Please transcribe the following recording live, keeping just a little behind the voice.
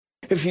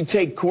If you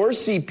take core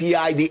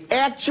CPI, the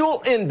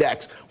actual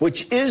index,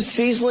 which is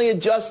seasonally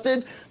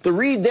adjusted, the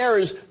read there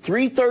is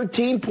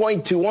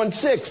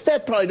 313.216.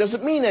 That probably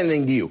doesn't mean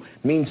anything to you.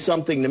 It means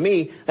something to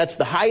me. That's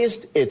the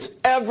highest it's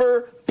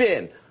ever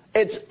been.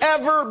 It's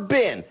ever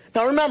been.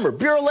 Now remember,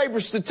 Bureau of Labor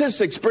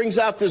Statistics brings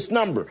out this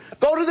number.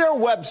 Go to their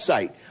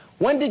website.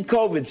 When did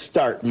COVID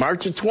start?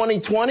 March of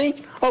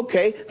 2020?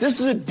 Okay, this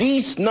is a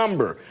decent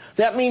number.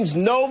 That means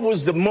Nov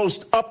was the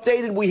most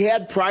updated we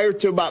had prior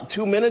to about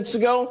 2 minutes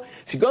ago.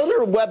 If you go to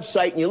their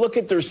website and you look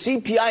at their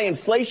CPI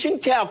inflation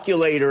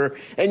calculator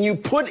and you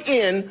put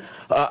in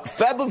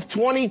Feb of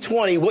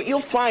 2020, what you'll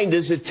find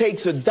is it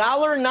takes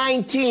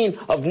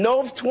 $1.19 of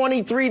Nov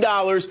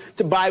 $23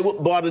 to buy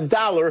what bought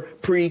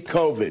 $1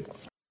 pre-COVID.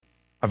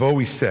 I've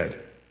always said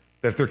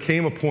that if there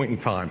came a point in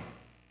time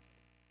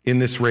in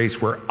this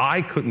race where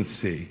I couldn't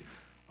see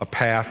a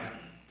path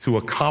to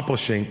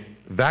accomplishing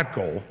that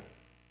goal,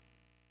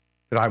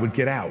 that I would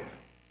get out.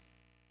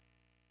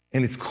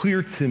 And it's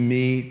clear to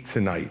me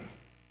tonight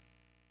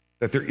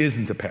that there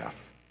isn't a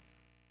path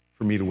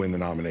for me to win the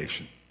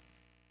nomination,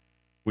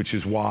 which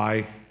is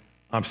why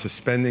I'm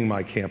suspending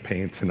my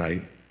campaign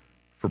tonight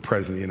for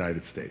President of the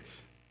United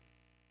States.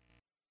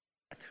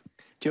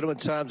 Gentlemen,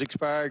 time's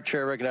expired.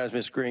 Chair recognizes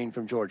Ms. Green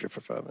from Georgia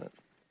for 5 minutes.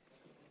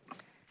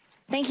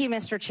 Thank you,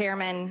 Mr.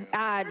 Chairman.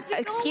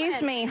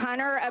 Excuse me,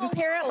 Hunter.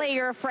 Apparently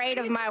you're afraid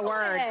of my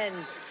words.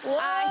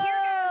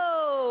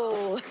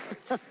 Whoa!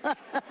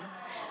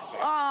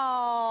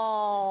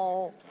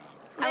 Oh.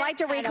 I'd like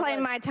to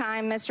reclaim my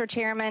time, Mr.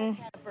 Chairman.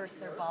 Burst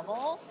their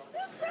bubble.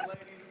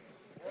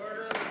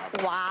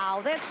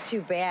 Wow, that's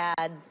too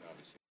bad.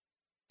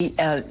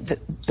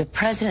 The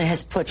president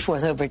has put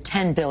forth over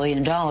 $10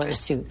 billion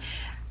to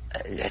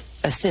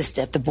assist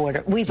at the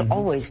border. We've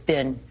always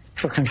been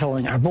for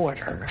controlling our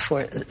border,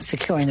 for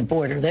securing the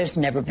border. There's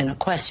never been a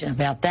question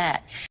about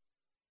that.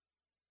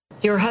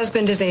 Your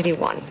husband is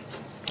 81.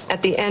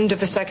 At the end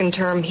of a second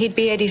term, he'd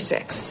be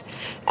 86.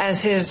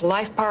 As his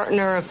life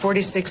partner of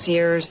 46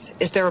 years,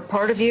 is there a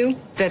part of you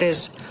that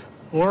is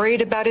worried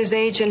about his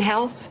age and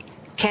health?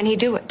 Can he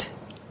do it?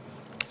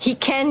 He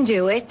can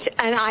do it,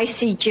 and I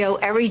see Joe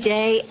every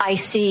day. I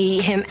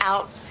see him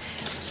out,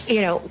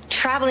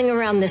 traveling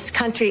around this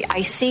country.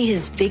 I see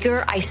his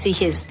vigor. I see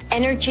his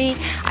energy.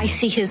 I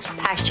see his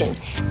passion.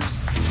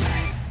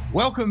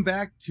 Welcome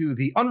back to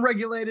the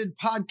Unregulated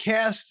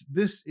Podcast.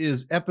 This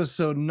is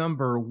episode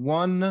number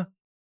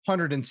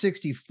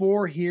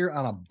 164 here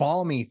on a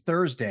balmy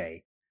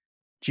Thursday,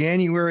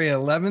 January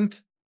 11th.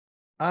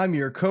 I'm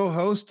your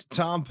co-host,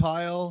 Tom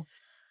Pyle.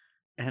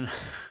 And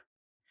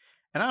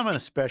I'm an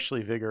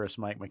especially vigorous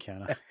Mike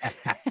McKenna.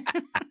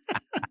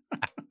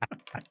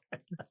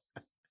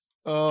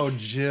 Oh,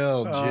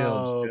 Jill.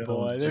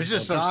 Boy. There's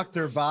just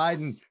Dr.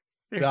 Biden.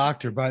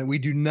 Dr. Biden, we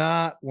do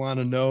not want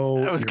to know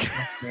your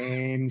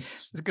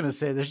names. I was going to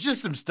say, there's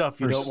just some stuff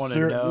you don't want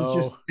to know.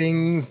 There's just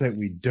things that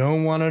we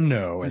don't want to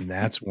know, and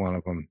that's one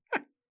of them.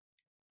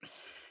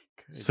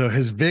 So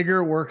his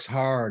vigor works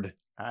hard.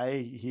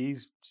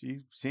 He's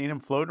seen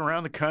him floating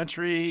around the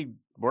country,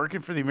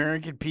 working for the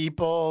American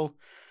people.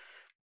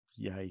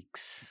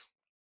 Yikes.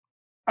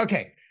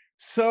 Okay,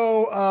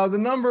 so the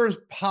numbers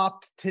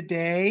popped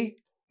today.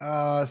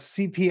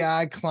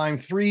 CPI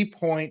climbed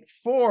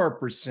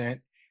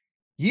 3.4%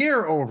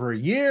 year over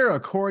year,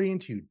 according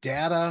to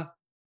data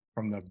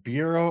from the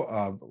Bureau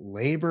of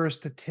Labor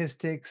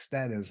Statistics.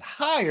 That is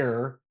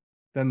higher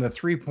than the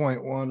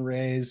 3.1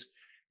 raise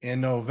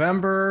in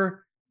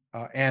November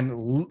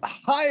and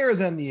higher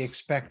than the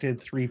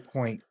expected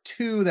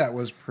 3.2 that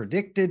was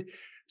predicted.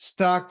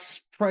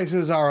 Stocks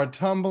prices are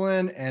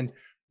a-tumbling, and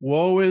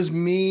woe is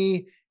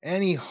me.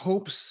 Any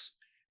hopes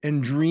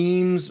and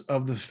dreams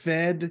of the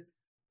Fed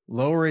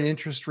lowering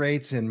interest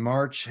rates in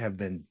March have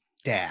been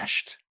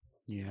dashed.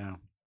 Yeah,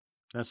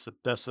 that's a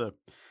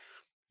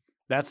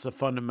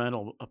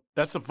fundamental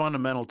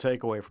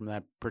takeaway from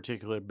that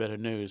particular bit of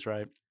news,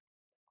 right?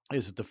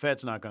 Is that the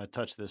Fed's not going to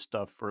touch this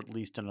stuff for at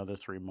least another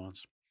 3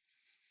 months.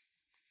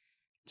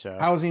 So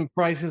housing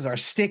prices are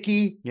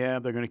sticky. Yeah,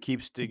 they're going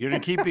to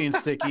keep being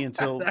sticky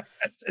until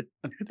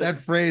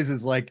that phrase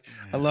is like,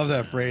 I love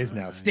that phrase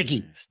now.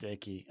 Sticky.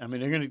 Sticky. I mean,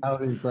 they're going to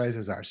housing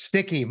prices are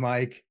sticky,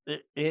 Mike.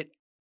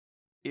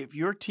 If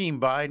you're Team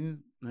Biden,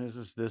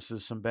 this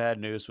is some bad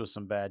news with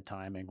some bad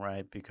timing,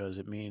 right? Because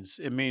it means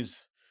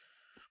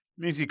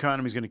the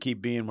economy is going to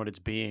keep being what it's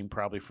being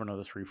probably for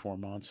another 3-4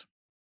 months.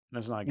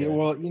 That's not good. Yeah,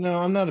 well,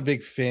 I'm not a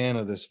big fan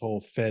of this whole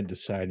Fed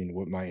deciding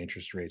what my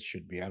interest rates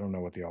should be. I don't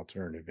know what the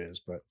alternative is,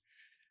 but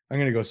I'm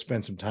going to go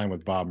spend some time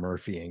with Bob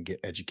Murphy and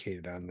get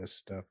educated on this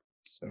stuff.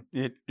 So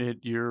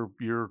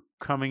you're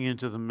coming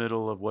into the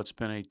middle of what's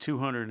been a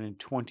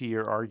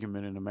 220-year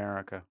argument in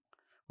America,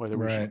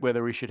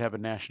 whether we should have a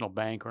national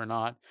bank or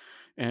not.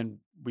 And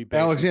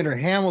Alexander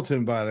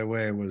Hamilton, by the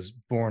way, was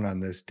born on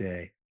this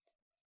day.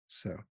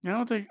 So I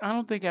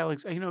don't think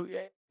Alex.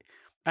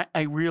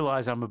 I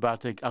realize I'm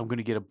going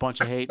to get a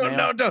bunch of hate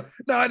now. No,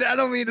 I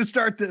don't mean to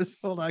start this.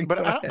 Hold on.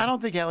 But I don't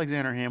think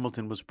Alexander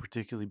Hamilton was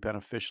particularly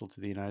beneficial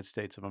to the United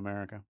States of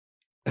America.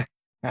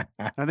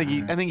 I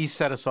think he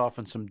set us off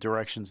in some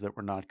directions that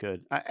were not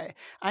good.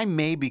 I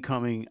may be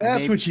coming.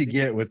 That's what you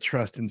get with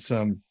trusting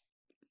some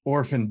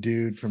orphan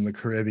dude from the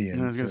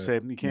Caribbean. I was going to say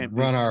you can't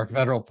run our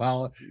federal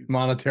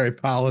monetary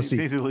policy.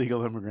 These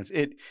illegal immigrants.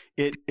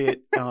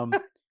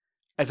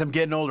 As I'm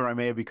getting older, I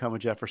may have become a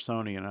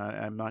Jeffersonian.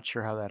 I'm not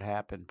sure how that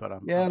happened, but I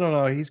don't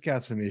know. He's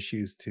got some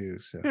issues too.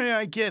 So yeah,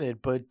 I get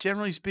it. But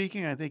generally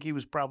speaking, I think he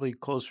was probably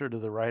closer to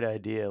the right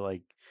idea.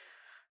 Like,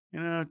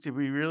 do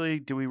we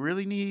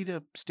really need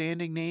a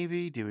standing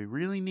Navy? Do we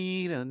really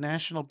need a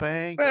national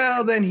bank?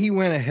 Well, then he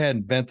went ahead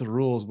and bent the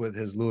rules with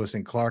his Lewis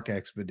and Clark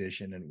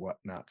expedition and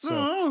whatnot. So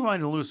no, I don't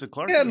mind the Lewis and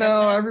Clark. Yeah,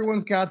 no,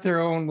 everyone's got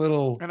their own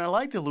little. And I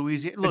like the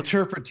Louisiana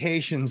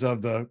interpretations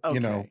of the.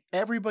 Okay.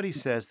 Everybody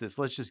says this.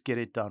 Let's just get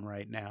it done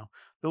right now.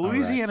 The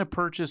Louisiana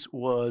Purchase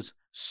was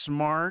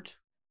smart.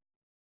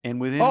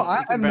 And within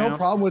I have no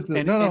problem with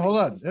it. No, hold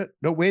on.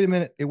 No, wait a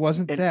minute. It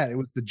wasn't that. It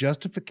was the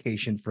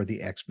justification for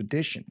the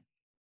expedition.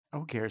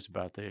 Who cares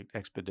about the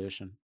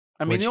expedition?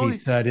 I mean,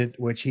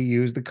 which he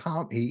used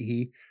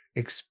he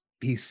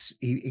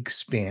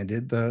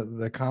expanded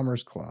the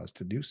Commerce Clause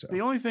to do so.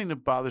 The only thing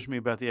that bothers me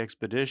about the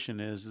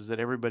expedition is that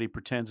everybody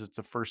pretends it's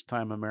the first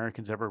time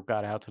Americans ever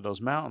got out to those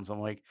mountains.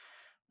 I'm like,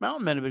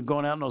 mountain men have been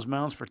going out in those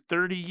mountains for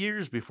 30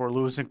 years before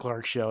Lewis and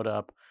Clark showed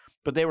up,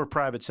 but they were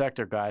private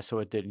sector guys, so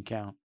it didn't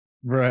count.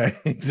 Right,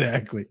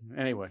 exactly.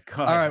 Anyway,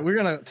 all right,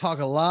 we're going to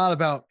talk a lot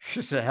about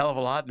just a hell of a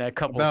lot in that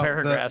couple of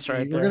paragraphs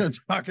right there. We're going to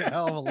talk a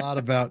hell of a lot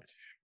about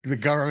the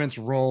government's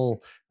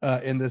role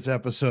in this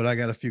episode. I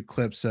got a few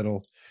clips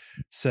that'll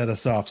set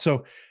us off.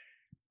 So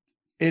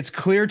it's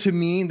clear to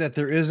me that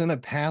there isn't a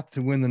path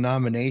to win the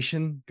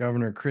nomination.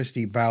 Governor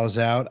Christie bows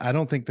out. I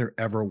don't think there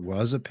ever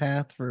was a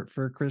path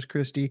for Chris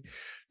Christie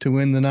to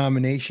win the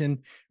nomination.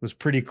 It was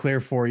pretty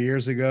clear 4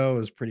 years ago. It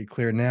was pretty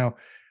clear now.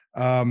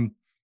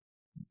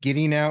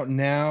 Getting out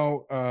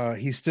now,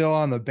 he's still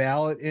on the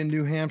ballot in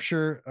New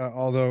Hampshire,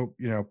 although,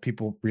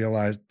 people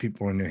realize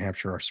people in New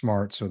Hampshire are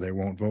smart, so they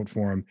won't vote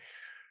for him.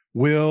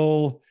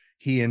 Will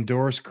he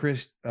endorse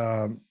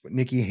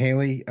Nikki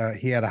Haley?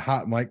 He had a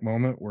hot mic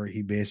moment where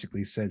he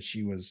basically said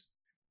she was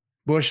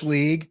Bush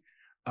League.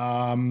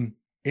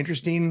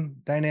 Interesting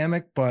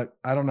dynamic, but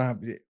I don't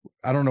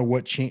know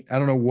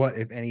what,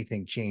 if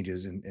anything,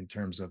 changes in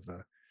terms of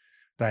the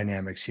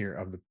dynamics here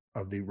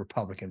of the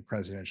Republican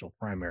presidential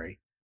primary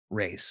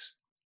race.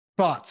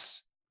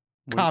 Thoughts,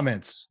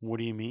 comments. What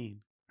do you mean?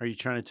 Are you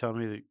trying to tell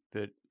me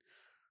that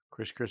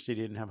Chris Christie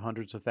didn't have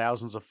hundreds of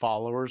thousands of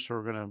followers who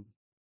are going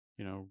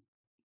to,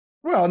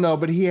 Well, no,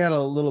 but he had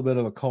a little bit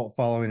of a cult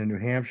following in New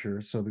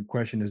Hampshire. So the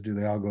question is, do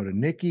they all go to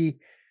Nikki?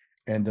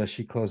 And does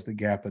she close the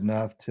gap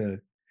enough to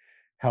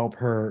help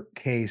her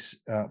case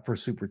for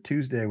Super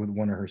Tuesday with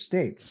one of her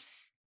states?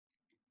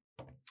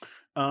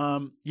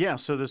 Yeah,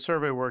 so the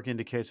survey work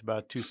indicates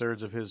about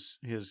 2/3 of his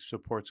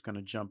support's going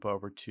to jump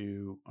over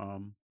to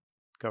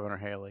Governor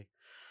Haley.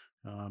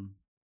 I'm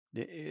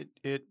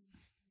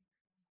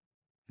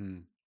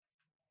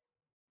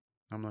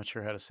not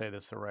sure how to say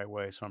this the right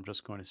way, so I'm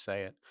just going to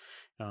say it.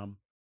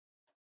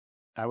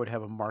 I would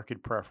have a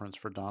marked preference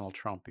for Donald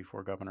Trump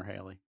before Governor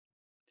Haley.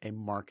 A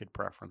marked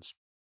preference.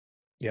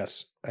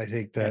 Yes, I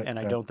think that, and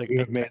I don't think we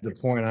have made the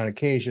point on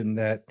occasion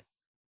that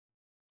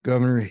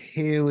Governor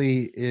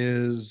Haley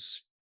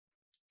is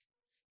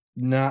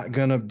not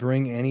going to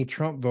bring any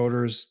Trump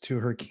voters to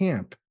her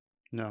camp.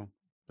 No,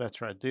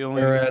 that's right.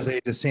 Whereas a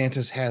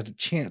DeSantis had a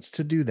chance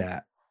to do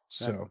that.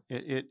 So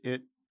I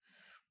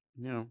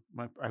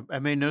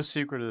made no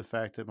secret of the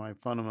fact that my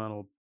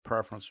fundamental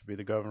preference would be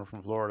the governor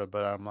from Florida,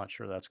 but I'm not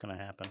sure that's going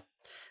to happen.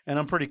 And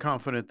I'm pretty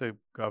confident the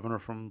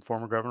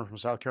former governor from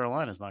South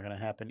Carolina is not going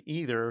to happen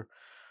either.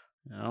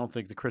 I don't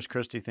think the Chris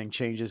Christie thing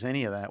changes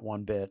any of that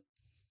one bit.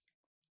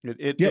 Look,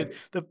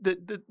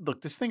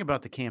 this thing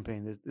about the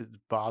campaign this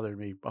bothered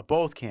me.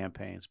 Both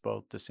campaigns,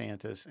 both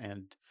DeSantis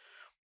and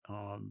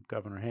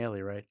Governor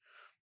Haley, right?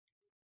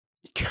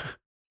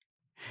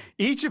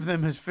 Each of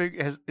them has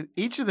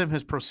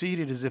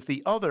proceeded as if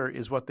the other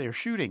is what they're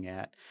shooting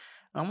at.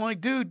 I'm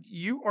like, dude,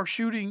 you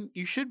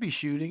should be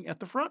shooting at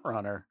the front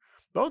runner.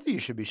 Both of you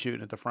should be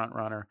shooting at the front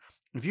runner.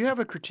 If you have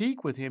a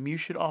critique with him, you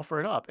should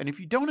offer it up. And if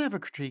you don't have a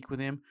critique with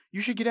him,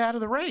 you should get out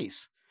of the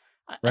race.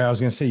 Right, I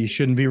was going to say you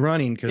shouldn't be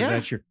running because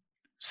that's your.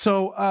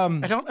 So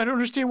I don't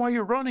understand why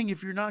you're running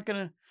if you're not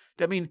going to.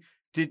 I mean,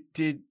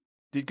 did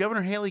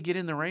Governor Haley get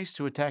in the race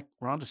to attack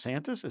Ron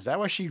DeSantis? Is that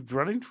why she's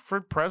running for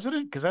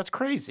president? Because that's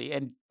crazy.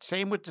 And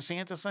same with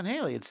DeSantis and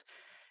Haley.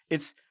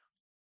 It's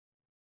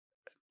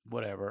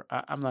whatever.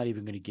 I'm not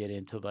even going to get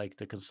into like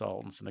the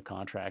consultants and the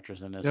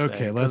contractors in this.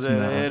 Okay, thing, let's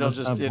not. It'll let's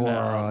just not bore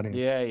our audience.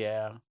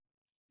 Yeah.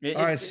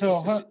 All right,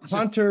 so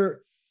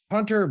Hunter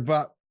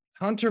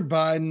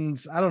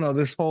Biden's, I don't know,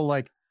 this whole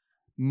like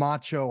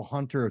macho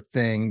Hunter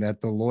thing that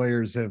the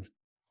lawyers have,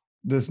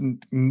 this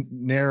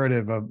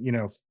narrative of,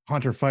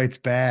 Hunter fights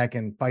back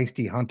and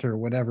feisty Hunter,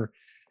 whatever.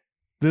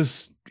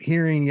 This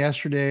hearing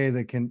yesterday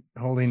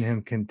holding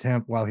him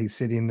contempt while he's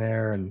sitting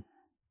there and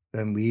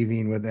then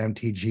leaving with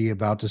MTG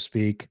about to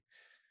speak.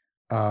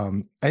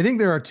 I think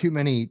there are too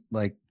many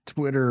like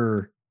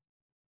Twitter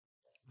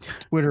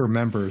Twitter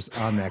members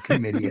on that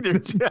committee at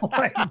this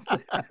point.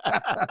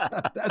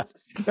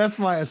 That's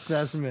my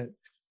assessment.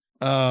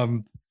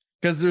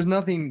 Because there's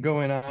nothing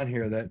going on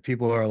here that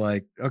people are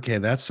like, okay,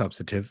 that's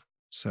substantive.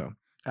 So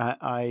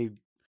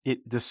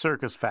the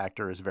circus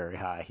factor is very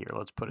high here.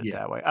 Let's put it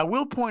that way. I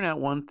will point out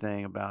one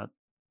thing about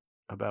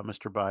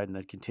Mr. Biden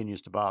that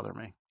continues to bother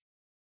me.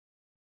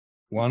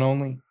 One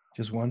only?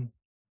 Just one?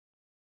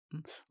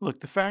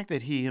 Look, the fact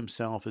that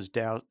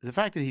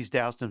he's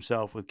doused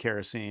himself with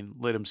kerosene,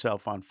 lit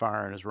himself on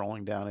fire, and is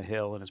rolling down a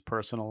hill in his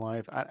personal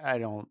life, I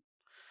don't.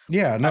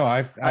 Yeah, no,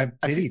 I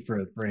pity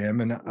for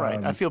him, and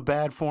right. I feel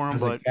bad for him,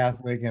 as but a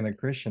Catholic and a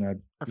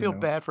Christian, I feel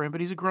bad for him.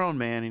 But he's a grown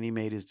man, and he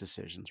made his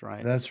decisions,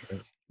 right? That's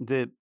right.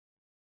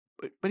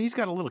 But he's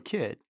got a little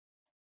kid,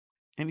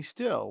 and he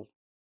still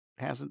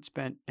hasn't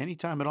spent any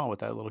time at all with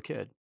that little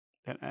kid,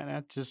 and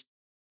that just.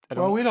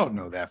 Well, we don't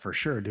know that for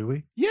sure, do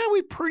we? Yeah,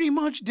 we pretty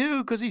much do,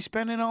 because he's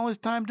spending all his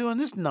time doing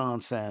this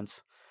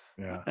nonsense.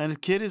 Yeah, and his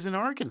kid is in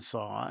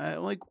Arkansas.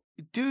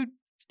 Dude,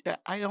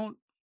 I don't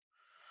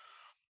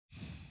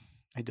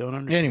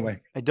understand.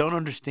 Anyway, I don't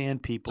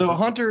understand people. So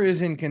Hunter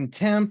is in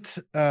contempt.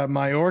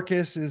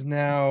 Mayorkas is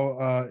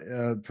now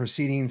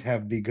proceedings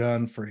have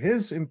begun for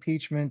his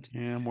impeachment.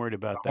 Yeah, I'm worried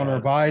about that. Hunter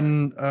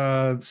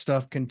Biden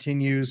stuff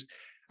continues.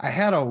 I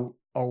had a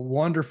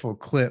wonderful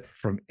clip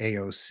from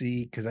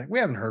AOC because we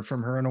haven't heard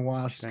from her in a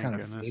while. She's kind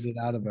of faded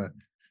out of the.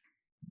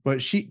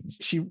 But she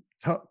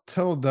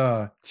told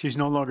she's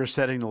no longer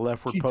setting the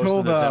leftward post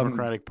of the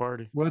Democratic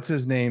Party. What's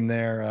his name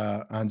there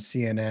on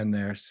CNN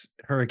there?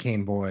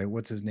 Hurricane Boy.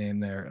 What's his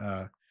name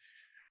there?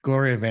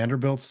 Gloria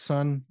Vanderbilt's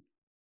son.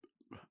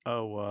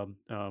 Oh,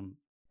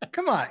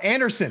 come on,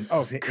 Anderson.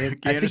 Oh, I think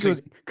it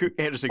was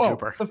Anderson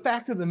Cooper. The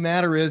fact of the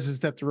matter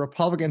is that the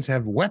Republicans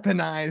have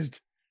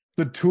weaponized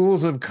the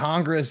tools of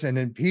Congress and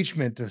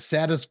impeachment to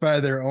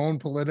satisfy their own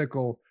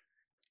political,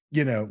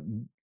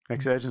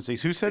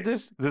 exigencies. Who said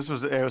this? This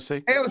was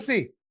AOC.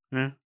 AOC.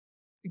 Yeah.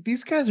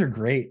 These guys are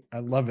great. I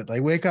love it. They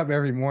wake up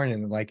every morning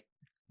and like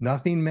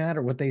nothing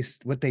matter what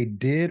they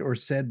did or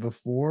said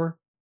before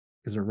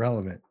is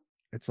irrelevant.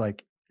 It's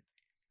like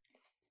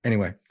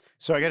anyway.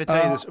 So I got to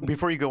tell you this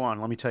before you go on.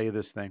 Let me tell you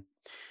this thing.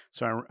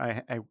 So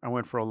I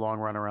went for a long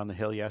run around the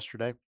hill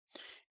yesterday,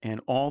 and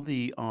all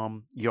the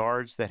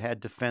yards that had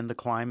defend the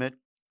climate,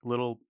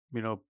 little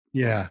were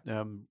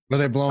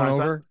they blown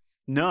over?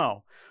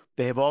 No,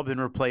 they have all been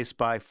replaced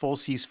by full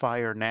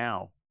ceasefire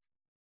now.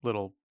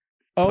 Little.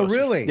 Oh, posters.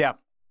 Really? Yeah.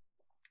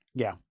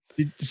 Yeah.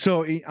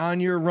 So on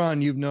your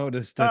run, you've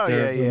noticed that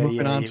they're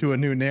moving on to a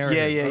new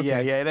narrative. Yeah.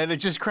 And it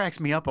just cracks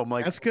me up. I'm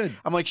like, that's good.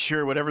 I'm like,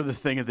 sure, whatever the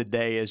thing of the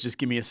day is, just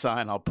give me a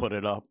sign. I'll put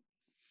it up.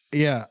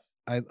 Yeah.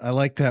 I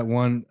like that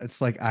one. It's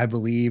like, I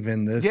believe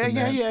in this. Yeah.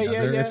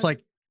 It's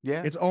like,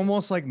 it's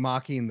almost like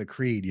mocking the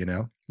creed,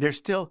 There's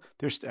still,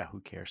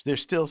 who cares?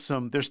 There's still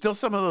some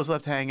of those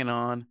left hanging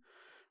on,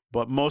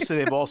 but mostly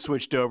they've all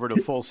switched over to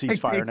full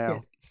ceasefire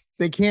now.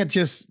 They can't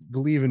just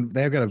believe in,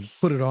 they've got to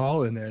put it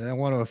all in there. They don't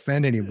want to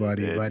offend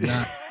anybody by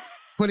not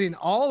putting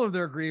all of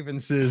their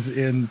grievances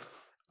in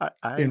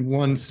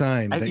one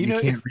sign that you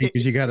can't read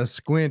because you got to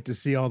squint to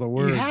see all the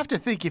words. You have to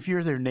think if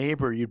you're their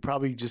neighbor, you'd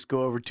probably just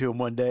go over to him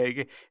one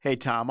day. Hey,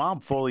 Tom, I'm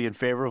fully in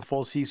favor of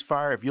full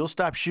ceasefire. If you'll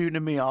stop shooting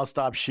at me, I'll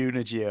stop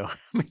shooting at you.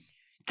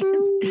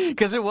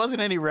 Because it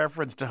wasn't any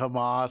reference to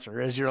Hamas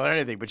or Israel or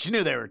anything, but you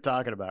knew they were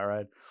talking about,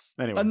 right?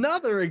 Anyway.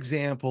 Another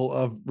example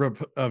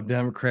of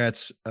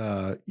Democrats,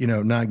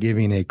 not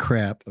giving a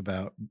crap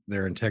about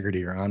their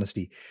integrity or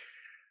honesty.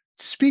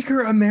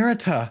 Speaker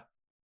Emerita.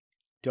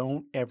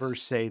 Don't ever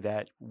say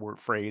that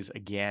phrase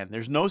again.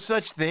 There's no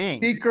such thing.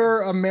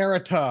 Speaker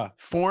Emerita.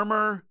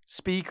 Former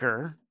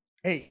speaker.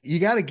 Hey, you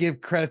got to give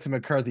credit to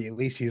McCarthy. At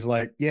least he's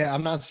like, yeah,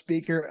 I'm not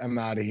speaker. I'm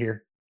out of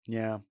here.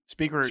 Yeah.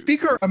 Speaker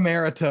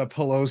Emerita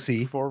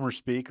Pelosi. Former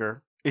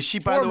speaker. Is she,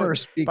 by the way,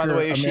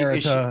 is she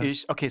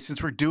okay,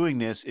 since we're doing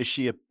this, is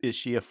she a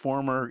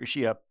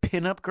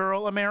pinup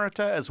girl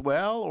emerita as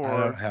well? Or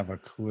I don't have a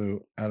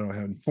clue. I don't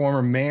have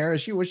former mayor.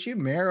 Was she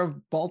mayor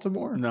of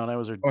Baltimore? No, that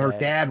was her dad. Or her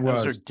dad was.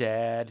 That was her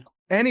dad.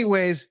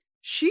 Anyways,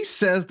 she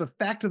says the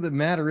fact of the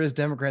matter is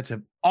Democrats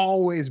have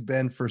always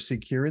been for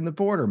securing the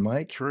border,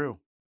 Mike. True.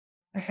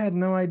 I had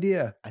no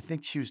idea. I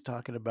think she was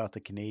talking about the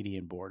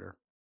Canadian border.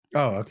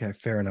 Oh, okay.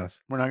 Fair enough.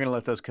 We're not going to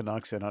let those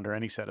Canucks in under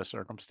any set of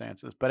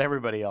circumstances, but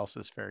everybody else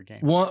is fair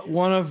game.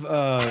 One of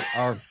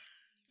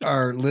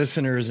our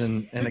listeners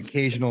and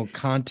occasional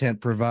content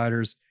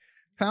providers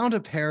found a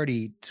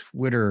parody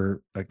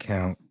Twitter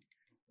account,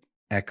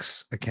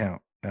 X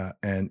account,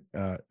 and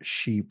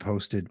she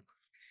posted,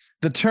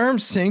 the term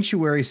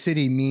sanctuary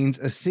city means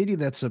a city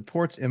that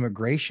supports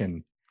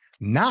immigration,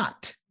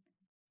 not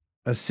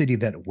a city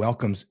that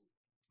welcomes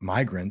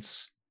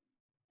migrants.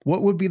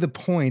 What would be the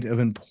point of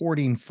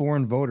importing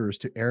foreign voters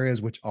to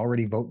areas which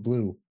already vote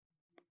blue?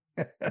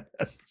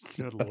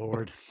 Good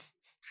Lord.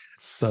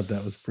 Thought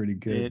that was pretty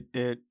good.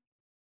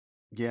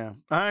 Yeah,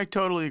 I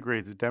totally agree.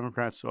 The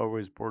Democrats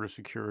always border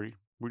security.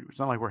 It's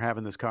not like we're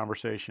having this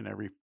conversation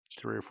every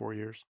 3 or 4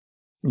 years.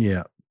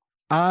 Yeah.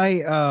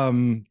 I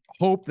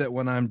hope that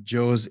when I'm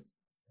Joe's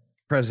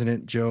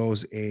President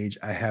Joe's age,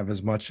 I have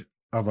as much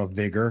of a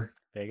vigor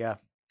Vigor.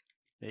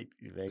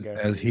 Vigor.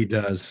 as he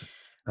does.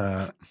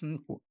 I'll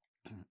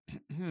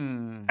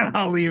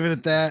leave it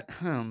at that.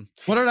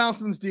 What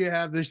announcements do you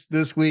have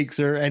this week,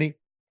 sir? Any?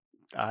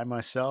 I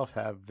myself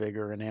have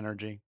vigor and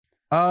energy.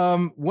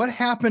 What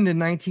happened in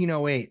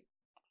 1908?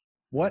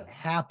 What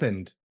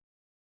happened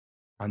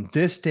on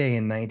this day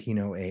in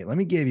 1908? Let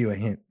me give you a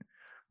hint.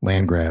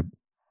 Land grab.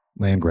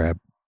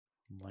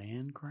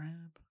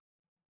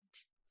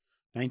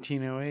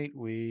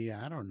 1908.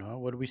 I don't know.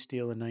 What did we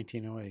steal in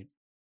 1908?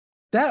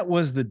 That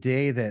was the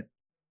day that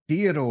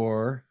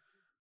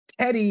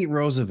Teddy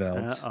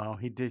Roosevelt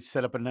he did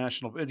set up a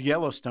national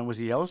Yellowstone. Was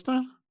he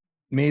Yellowstone?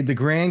 made the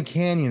Grand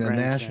Canyon a Grand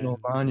national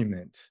Canyon.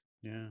 monument.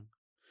 Yeah.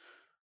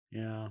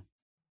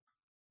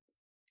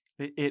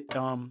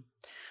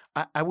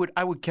 I would.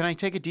 Can I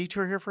take a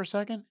detour here for a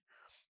second?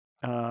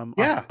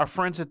 Yeah. Our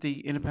friends at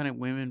the Independent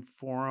Women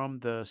Forum,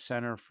 the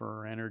Center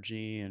for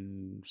Energy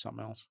and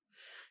something else.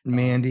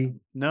 Mandy.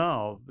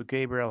 No,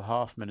 Gabrielle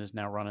Hoffman is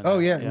now running.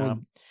 Oh, that. yeah. Well,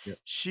 yeah.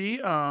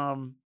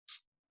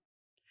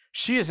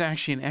 She is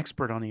actually an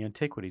expert on the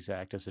Antiquities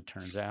Act, as it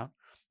turns out.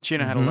 She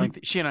and I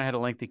had a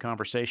lengthy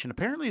conversation.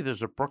 Apparently,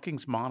 there's a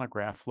Brookings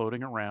monograph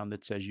floating around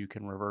that says you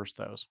can reverse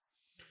those.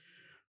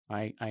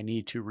 I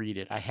need to read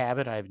it. I have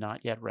it. I have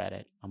not yet read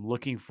it. I'm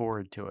looking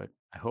forward to it.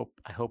 I hope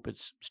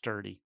it's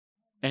sturdy.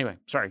 Anyway,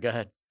 sorry. Go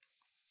ahead.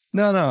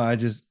 No.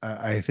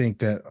 I think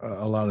that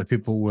a lot of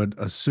people would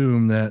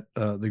assume that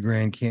the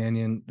Grand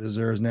Canyon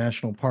deserves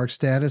national park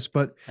status,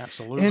 but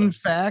absolutely, in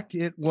fact,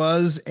 it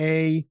was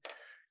a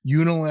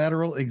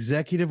unilateral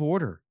executive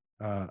order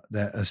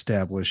that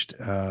established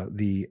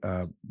the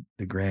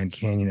Grand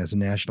Canyon as a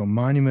national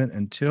monument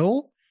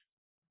until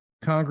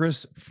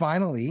Congress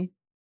finally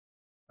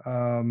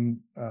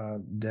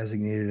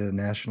designated it a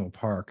national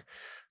park.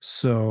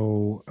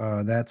 So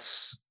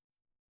that's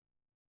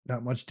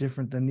not much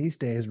different than these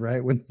days,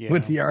 right? With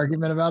the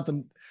argument about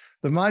the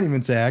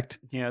Monuments Act.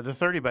 Yeah, the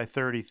 30 by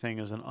 30 thing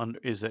is an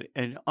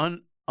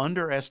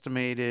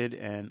underestimated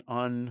and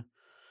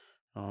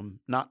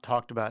not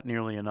talked about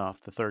nearly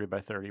enough. The 30 by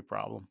 30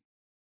 problem.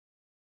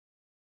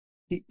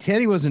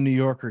 Teddy was a New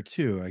Yorker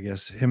too. I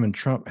guess him and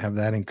Trump have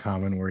that in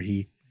common, where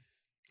he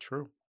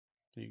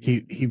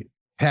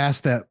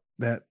passed that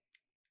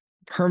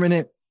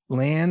permanent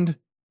land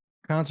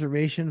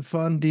conservation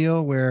fund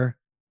deal where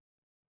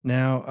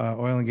now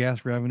oil and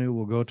gas revenue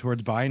will go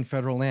towards buying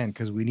federal land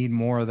because we need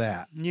more of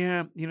that.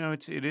 Yeah,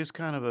 it is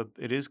kind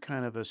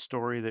of a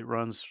story that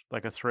runs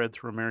like a thread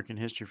through American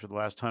history for the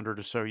last 100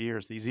 or so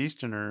years. These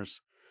Easterners,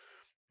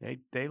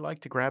 they like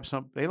to grab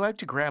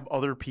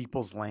other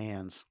people's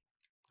lands.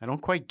 I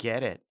don't quite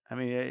get it. I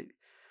mean,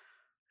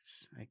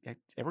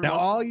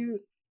 now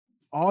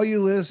all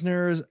you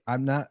listeners,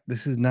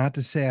 this is not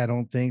to say I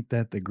don't think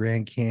that the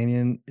Grand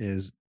Canyon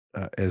is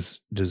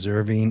as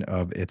deserving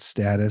of its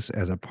status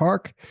as a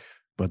park,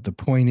 but the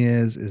point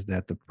is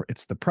that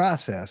it's the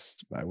process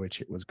by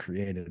which it was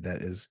created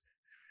that is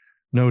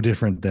no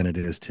different than it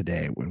is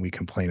today when we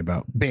complain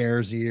about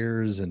bears'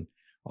 ears and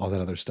all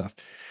that other stuff.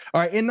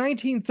 All right, in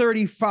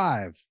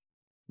 1935,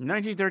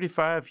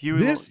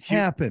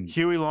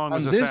 Huey Long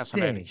was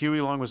assassinated.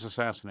 Huey Long was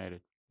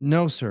assassinated.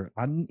 No, sir.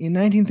 In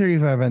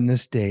 1935, on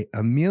this day,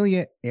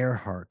 Amelia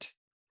Earhart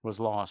was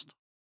lost.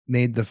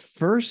 Made the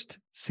first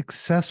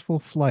successful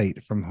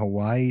flight from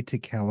Hawaii to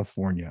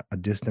California, a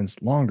distance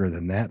longer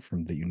than that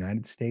from the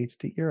United States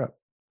to Europe.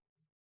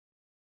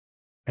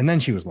 And then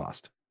she was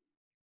lost.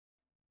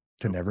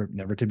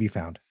 Never to be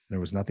found.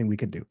 There was nothing we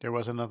could do. There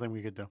wasn't nothing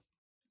we could do.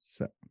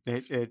 So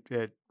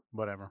it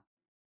whatever.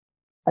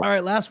 All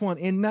right, last one.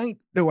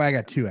 I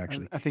got two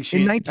actually. I think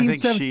she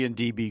and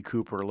DB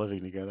Cooper are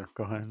living together.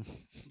 Go ahead.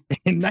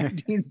 In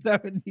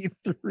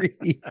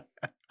 1973.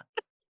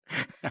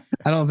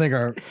 I don't think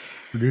our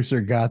producer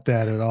got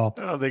that at all.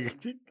 I don't think.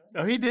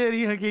 Oh, he did.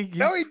 He did.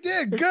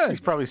 Good. He's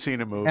probably seen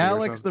a movie.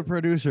 Alex, the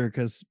producer,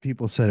 because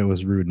people said it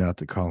was rude not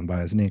to call him by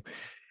his name.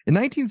 In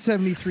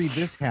 1973,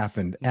 this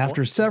happened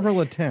after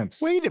several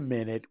attempts. Wait a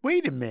minute.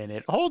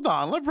 Hold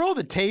on. Let's roll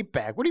the tape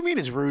back. What do you mean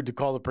it's rude to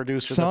call the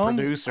producer the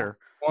producer?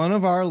 One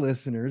of our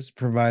listeners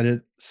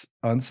provided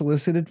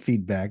unsolicited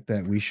feedback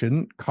that we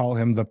shouldn't call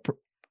him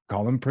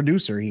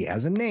producer. He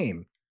has a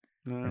name.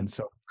 And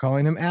so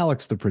calling him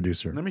Alex, the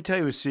producer. Let me tell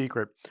you a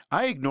secret.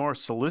 I ignore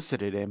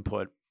solicited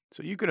input.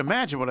 So you can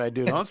imagine what I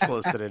do to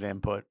unsolicited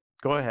input.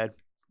 Go ahead.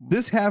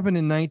 This happened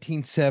in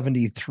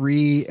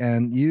 1973,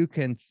 and you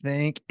can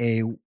thank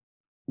a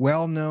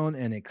well-known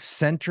and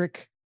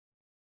eccentric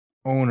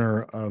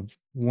owner of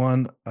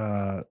one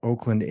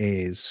Oakland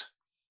A's.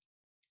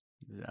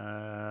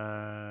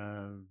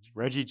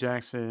 Reggie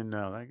Jackson.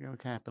 No,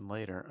 that happened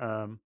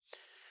later.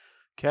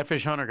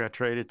 Catfish Hunter got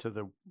traded to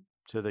the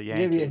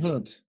Yankees. Give you a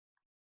hint.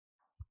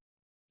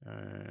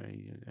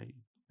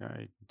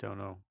 I don't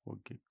know. We'll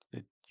get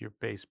your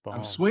baseball.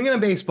 I'm swinging a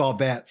baseball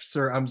bat,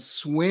 sir. I'm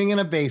swinging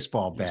a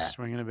baseball bat. You're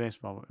swinging a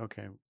baseball.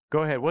 Okay,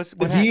 go ahead. What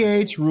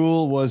DH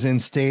rule was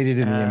instated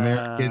in the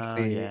American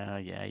League.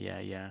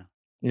 Yeah.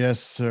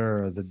 Yes,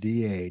 sir. The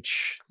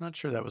DH. I'm not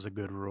sure that was a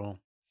good rule.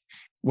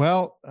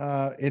 Well,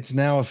 it's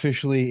now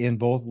officially in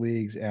both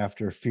leagues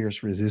after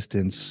fierce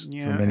resistance for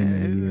many,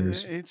 many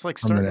years. It's like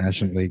from the starting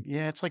National League.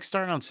 Yeah, it's like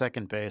starting on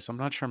second base. I'm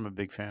not sure I'm a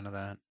big fan of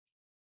that.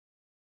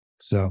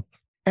 So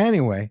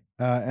anyway,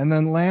 and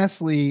then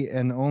lastly,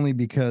 and only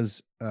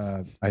because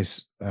I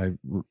just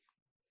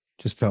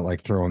felt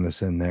like throwing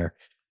this in there.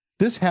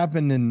 This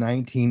happened in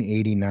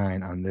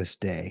 1989 on this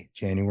day,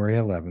 January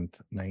 11th,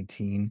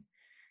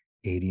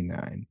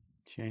 1989.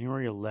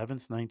 January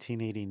 11th,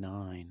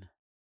 1989.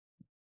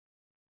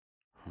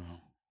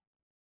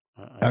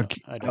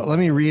 Let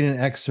me read an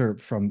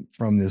excerpt from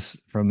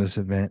this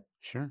event.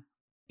 Sure.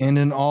 And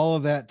in all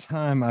of that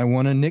time, I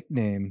won a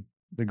nickname,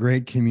 the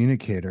Great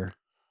Communicator.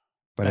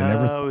 But I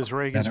never thought it was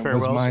Reagan's that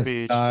farewell it was my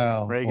speech.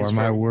 style Reagan's or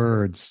my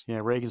words.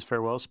 Yeah, Reagan's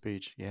farewell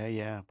speech.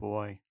 Yeah,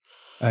 boy.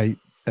 I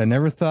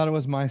never thought it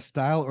was my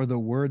style or the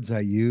words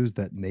I used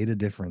that made a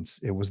difference.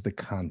 It was the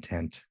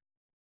content.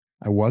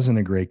 I wasn't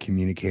a great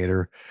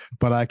communicator,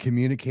 but I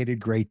communicated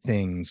great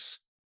things.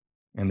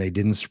 And they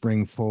didn't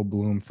spring full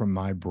bloom from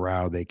my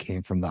brow. They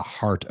came from the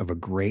heart of a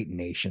great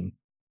nation.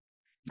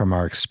 From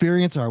our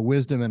experience, our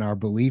wisdom, and our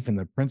belief in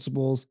the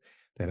principles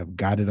that have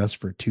guided us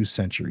for 2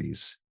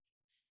 centuries.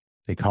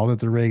 They called it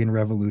the Reagan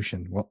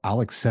Revolution. Well,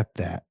 I'll accept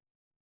that.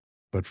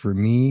 But for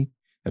me,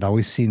 it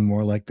always seemed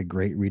more like the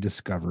great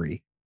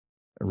rediscovery,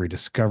 a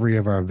rediscovery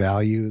of our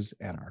values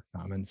and our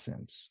common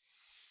sense.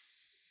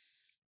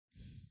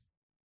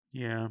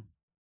 Yeah.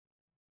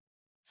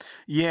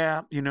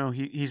 Yeah,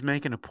 he's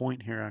making a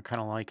point here. I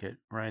kind of like it,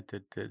 right?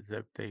 That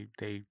the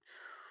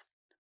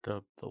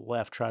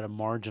left try to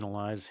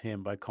marginalize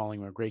him by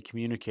calling him a great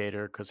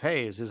communicator because,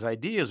 hey, his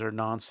ideas are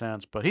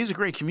nonsense, but he's a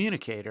great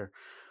communicator.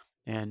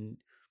 And,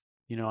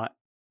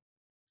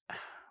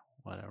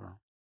 whatever.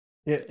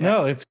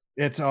 No,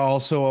 it's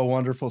also a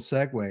wonderful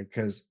segue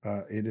because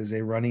it is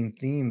a running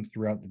theme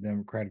throughout the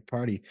Democratic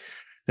Party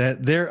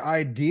that their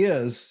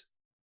ideas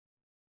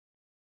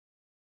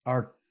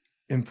are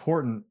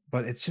important,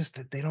 but it's just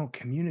that they don't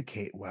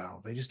communicate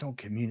well. They just don't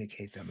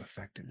communicate them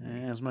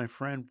effectively. As my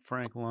friend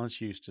Frank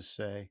Luntz used to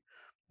say,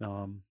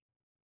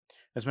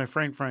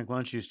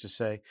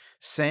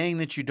 saying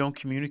that you don't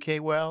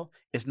communicate well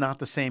is not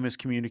the same as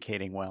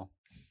communicating well.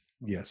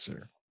 Yes,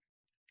 sir.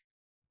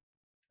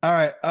 All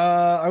right.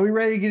 Are we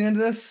ready to get into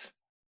this?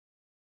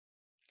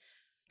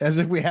 As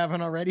if we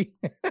haven't already.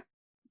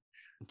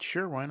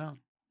 Sure, why not?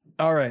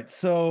 All right.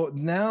 So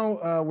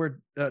now we're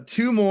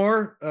 2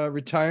 more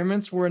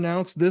retirements were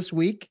announced this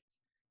week.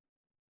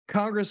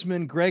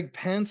 Congressman Greg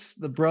Pence,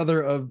 the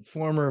brother of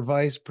former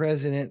Vice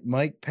President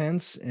Mike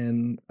Pence,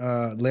 and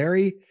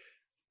Larry,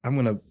 I'm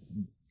going to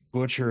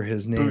butcher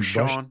his name.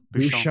 Bouchon.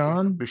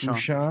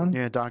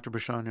 Yeah, Dr.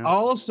 Bouchon. Yeah.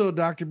 Also,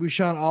 Dr.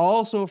 Bouchon,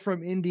 also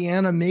from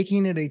Indiana,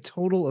 making it a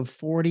total of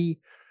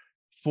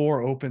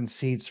 44 open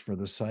seats for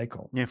the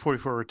cycle. Yeah,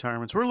 44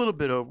 retirements. We're a little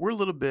bit over. We're a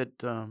little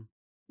bit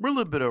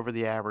over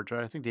the average,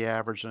 right? I think the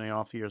average in the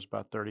off year is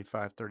about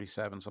 35,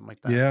 37, something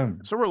like that. Yeah.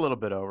 So we're a little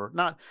bit over.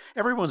 Not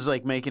everyone's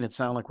like making it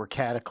sound like we're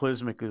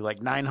cataclysmically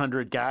like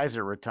 900 guys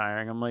are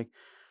retiring. I'm like,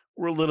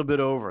 we're a little bit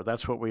over.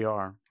 That's what we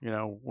are.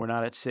 We're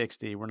not at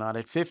 60. We're not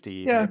at 50.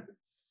 Either. Yeah.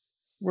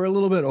 We're a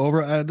little bit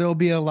over. There'll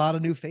be a lot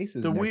of new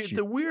faces. The weird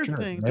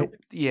thing, right?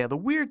 the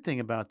weird thing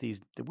about the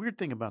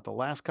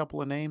last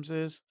couple of names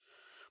is,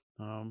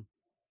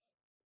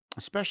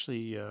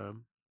 especially the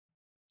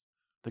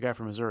guy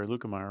from Missouri,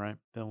 Lukemeyer, right?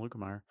 Bill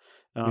Lukemeyer.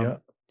 Yeah.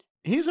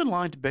 He's in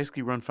line to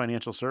basically run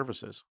financial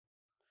services.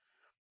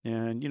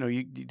 And,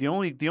 the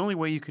only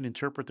way you can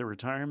interpret the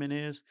retirement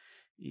is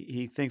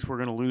he thinks we're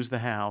going to lose the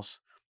House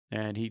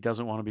and he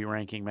doesn't want to be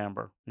ranking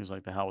member. He's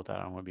like, the hell with that.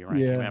 I don't want to be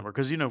ranking member.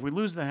 Because, if we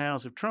lose the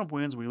House, if Trump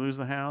wins, we lose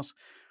the House.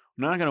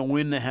 We're not going to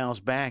win the House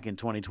back in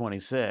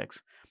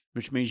 2026,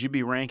 which means you'd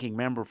be ranking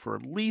member for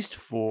at least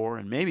 4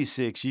 and maybe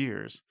 6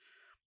 years.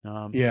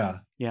 Yeah,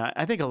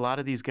 I think a lot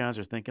of these guys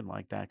are thinking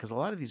like that because a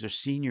lot of these are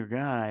senior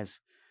guys.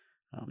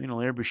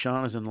 Larry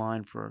Bouchon is in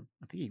line for,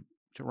 I think,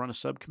 to run a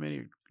subcommittee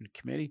or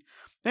committee.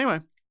 Anyway,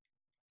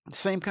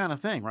 same kind of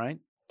thing, right?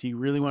 Do you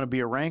really want to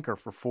be a ranker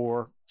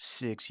for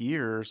 4-6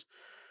 years?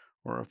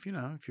 Or if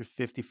you're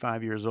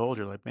 55 years old,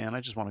 you're like, man, I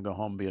just want to go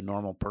home and be a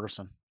normal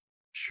person.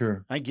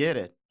 Sure. I get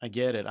it.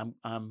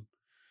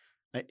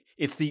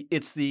 It's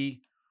the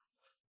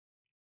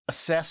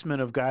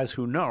assessment of guys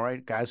who know,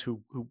 right? Guys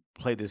who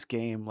play this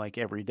game like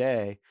every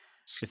day.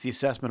 It's the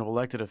assessment of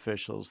elected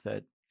officials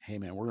that, hey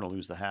man, we're going to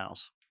lose the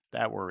House.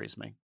 That worries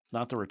me.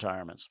 Not the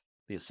retirements,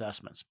 the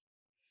assessments.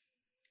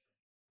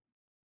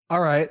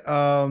 All right.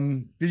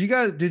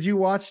 Did you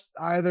watch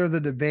either the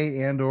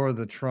debate and or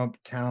the Trump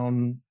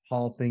town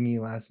hall thingy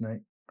last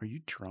night? Are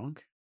you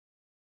drunk?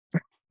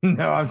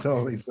 No, I'm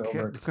totally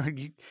sober.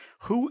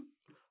 Who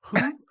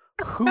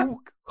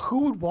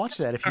would watch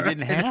that if you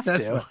didn't have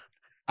to?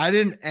 I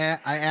didn't.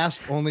 I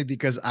asked only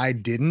because I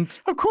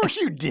didn't. Of course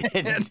you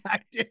didn't. I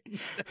didn't.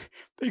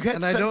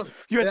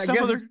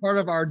 It's part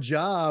of our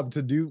job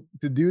to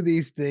do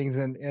these things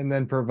and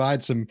then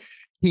provide some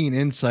keen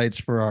insights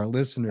for our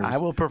listeners. I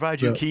will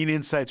provide you keen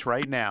insights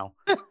right now.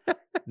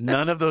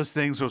 None of those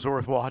things was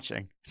worth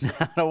watching.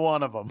 Not a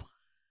one of them.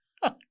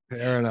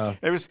 Fair enough.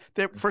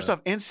 First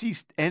off,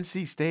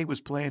 NC State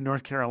was playing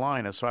North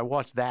Carolina, so I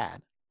watched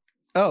that.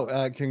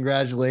 Oh,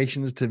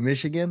 congratulations to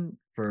Michigan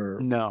for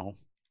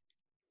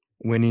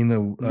winning the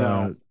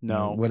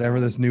whatever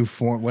this new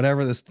form,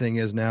 whatever this thing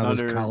is now.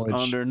 This college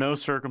under no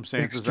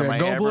circumstances am I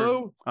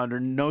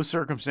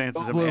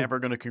ever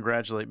going to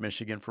congratulate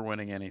Michigan for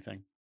winning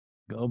anything.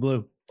 Go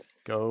blue.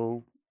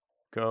 Go.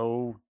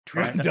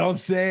 Don't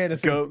say it.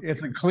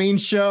 It's a clean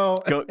show.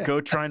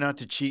 Go try not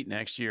to cheat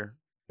next year.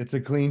 It's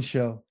a clean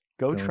show.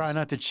 Try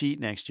not to cheat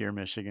next year,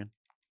 Michigan.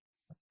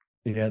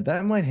 Yeah,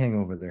 that might hang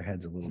over their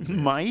heads a little bit.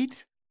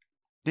 Might.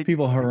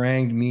 People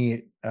harangued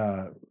me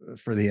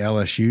for the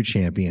LSU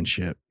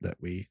championship that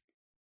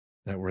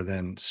were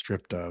then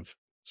stripped of.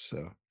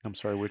 So I'm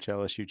sorry, which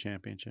LSU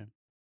championship?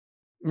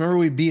 Remember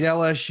we beat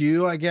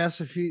LSU, I guess,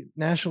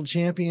 national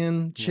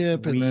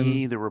championship, and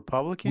then the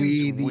Republicans,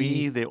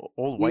 the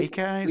old white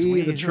guys,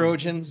 the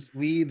Trojans,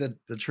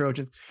 the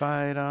Trojans.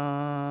 Fight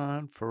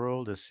on for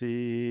all to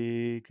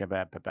see. What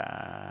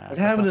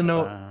happened to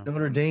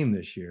Notre Dame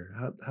this year?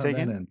 How that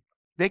end?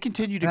 They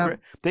continue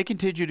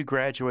to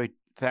graduate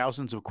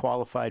thousands of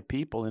qualified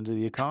people into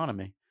the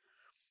economy,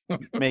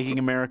 making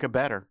America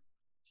better.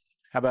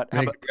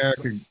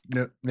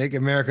 Make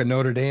America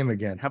Notre Dame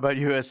again. How about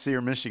USC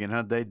or Michigan?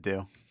 How'd they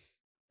do?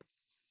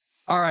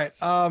 All right.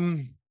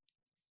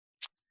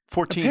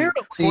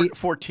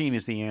 14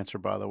 is the answer,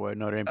 by the way.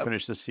 Notre Dame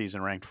finished the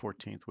season ranked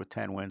 14th with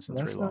 10 wins and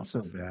 3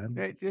 losses. That's not so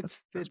bad.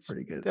 It's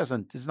pretty good.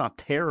 It's not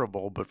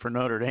terrible, but for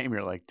Notre Dame,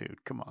 you're like,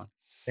 dude, come on.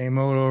 They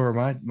mowed over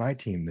my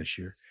team this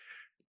year.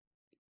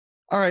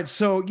 All right.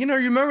 So, you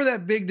remember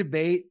that big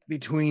debate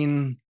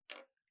between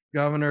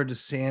Governor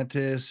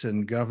DeSantis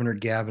and Governor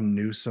Gavin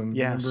Newsom?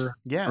 Yes. Remember?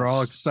 Yes. We're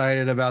all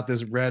excited about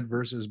this red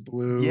versus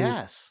blue.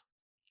 Yes.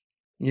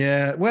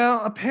 Yeah.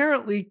 Well,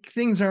 apparently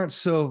things aren't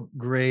so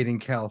great in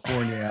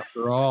California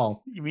after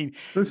all. You mean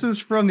this is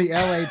from the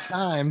LA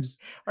Times?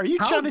 Are you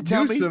trying to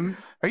tell me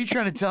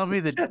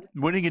that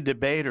winning a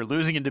debate or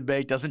losing a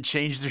debate doesn't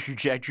change the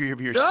trajectory of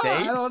your state?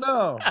 I don't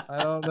know.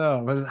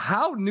 But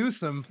how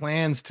Newsom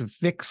plans to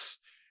fix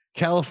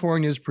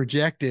California's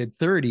projected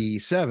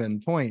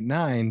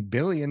 $37.9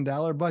 billion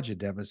budget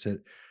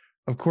deficit.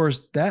 Of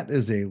course, that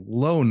is a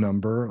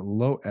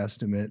low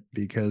estimate,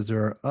 because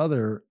there are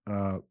other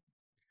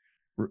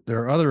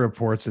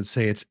reports that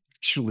say it's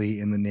actually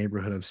in the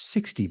neighborhood of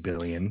 60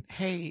 billion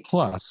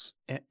plus.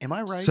 Am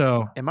I right?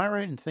 So, am I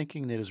right in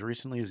thinking that as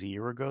recently as a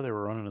year ago they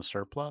were running a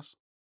surplus?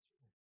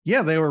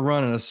 Yeah, they were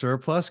running a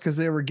surplus because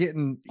they were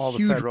getting all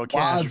huge the federal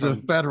cash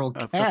of federal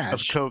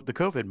cash of the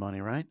COVID money,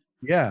 right?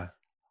 Yeah.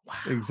 Wow.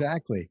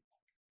 Exactly.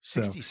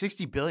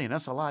 60 billion.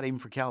 That's a lot even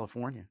for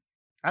California.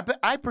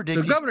 I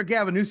predict. So Governor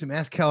Gavin Newsom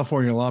asked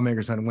California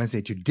lawmakers on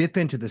Wednesday to dip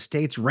into the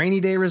state's rainy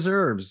day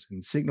reserves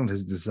and signaled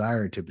his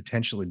desire to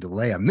potentially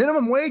delay a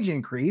minimum wage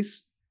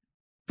increase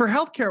for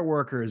healthcare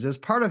workers as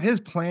part of his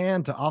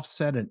plan to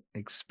offset an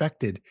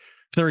expected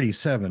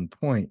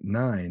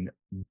 $37.9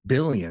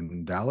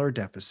 billion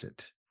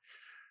deficit.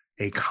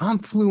 A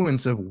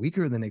confluence of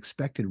weaker than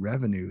expected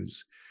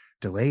revenues,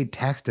 delayed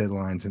tax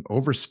deadlines, and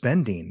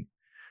overspending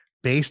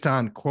based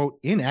on, quote,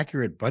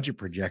 inaccurate budget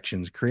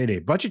projections create a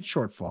budget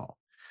shortfall.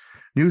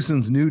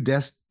 Newsom's new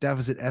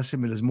deficit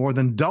estimate is more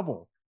than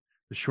double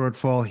the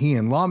shortfall he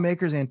and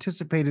lawmakers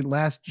anticipated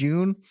last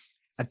June,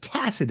 a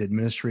tacit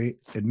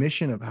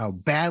admission of how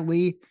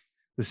badly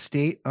the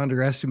state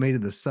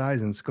underestimated the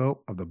size and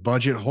scope of the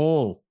budget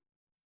hole.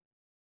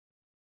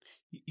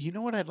 You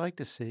know what I'd like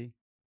to see?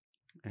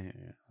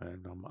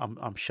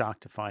 I'm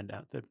shocked to find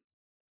out that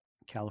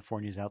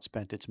California's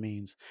outspent its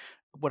means.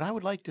 What I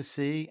would like to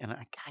see, and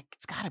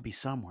it's got to be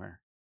somewhere,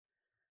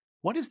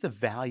 what is the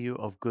value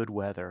of good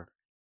weather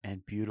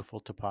and beautiful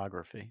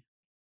topography?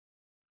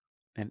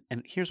 And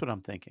here's what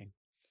I'm thinking.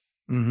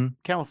 Mm-hmm.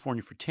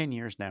 California for 10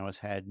 years now has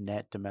had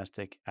net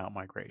domestic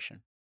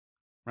outmigration,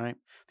 right?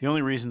 The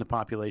only reason the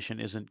population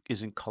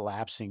isn't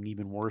collapsing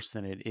even worse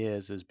than it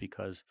is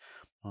because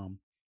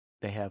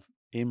they have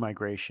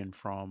immigration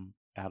from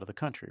out of the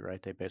country,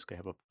 right? They basically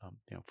have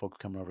folks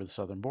coming over the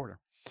southern border.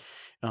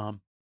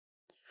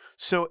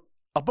 So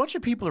a bunch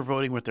of people are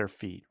voting with their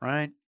feet,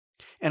 right?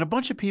 And a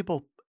bunch of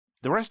people,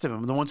 the rest of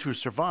them, the ones who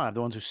survive,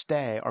 the ones who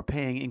stay, are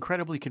paying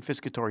incredibly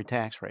confiscatory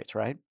tax rates,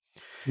 right?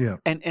 Yeah.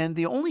 And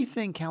the only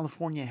thing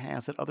California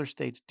has that other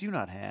states do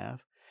not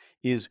have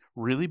is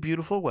really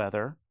beautiful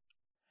weather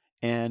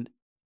and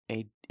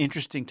a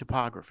interesting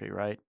topography,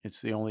 right?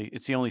 It's the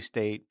only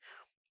state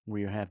where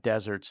you have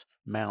deserts,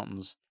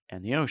 mountains,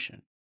 and the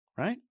ocean,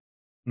 right?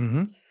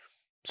 Mm-hmm.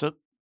 So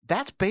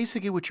that's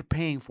basically what you're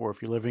paying for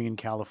if you're living in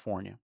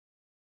California.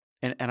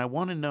 And I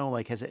want to know,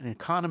 like, has an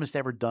economist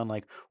ever done,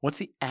 like, what's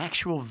the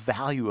actual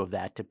value of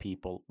that to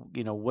people?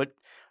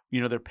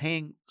 They're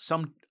paying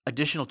some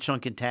additional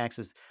chunk in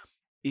taxes.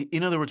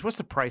 In other words, what's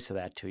the price of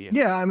that to you?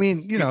 Yeah, I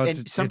mean,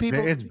 some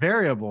people, it's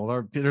variable,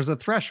 or there's a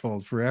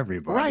threshold for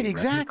everybody. Right,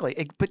 exactly.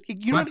 Right? But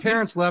my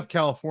parents left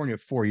California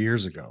 4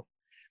 years ago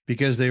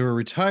because they were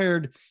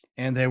retired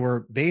and they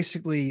were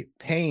basically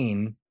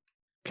paying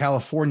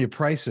California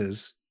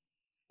prices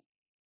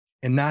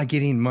and not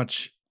getting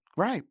much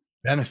Right.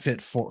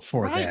 benefit for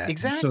Right, that.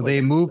 exactly. So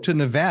they moved to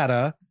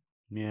Nevada,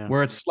 Yeah.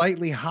 where it's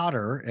slightly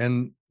hotter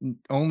and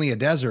only a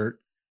desert,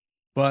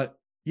 but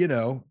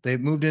they've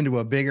moved into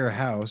a bigger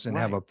house and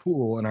have Right. a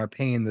pool and are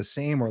paying the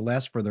same or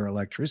less for their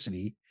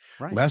electricity,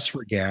 Right. less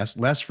for gas,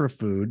 less for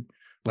food,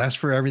 less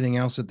for everything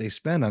else that they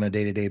spend on a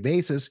day-to-day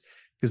basis,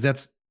 because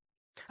that's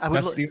the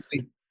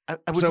only.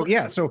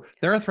 So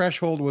their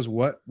threshold was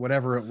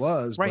whatever it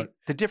was, right.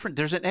 but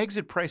There's an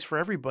exit price for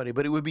everybody,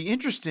 but it would be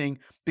interesting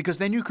because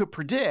then you could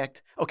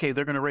predict, okay,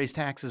 they're going to raise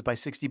taxes by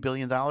 $60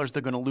 billion.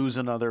 They're going to lose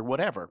another,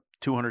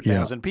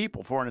 200,000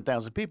 people,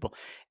 400,000 people.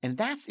 And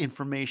that's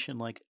information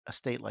like a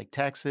state like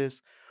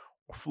Texas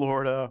or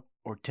Florida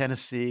or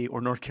Tennessee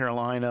or North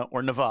Carolina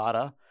or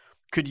Nevada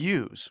could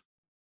use.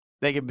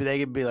 They could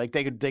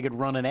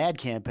run an ad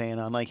campaign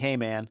on like, hey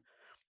man,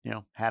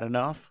 had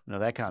enough,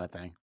 that kind of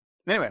thing.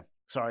 Anyway.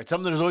 Sorry,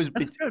 something there's always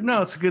been.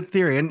 No, it's a good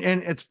theory, and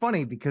it's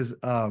funny because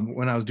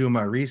when I was doing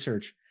my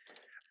research,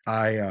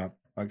 I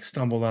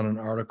stumbled on an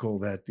article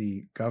that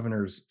the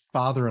governor's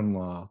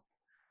father-in-law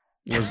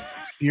was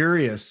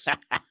furious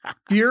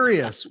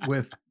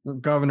with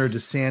Governor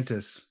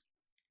DeSantis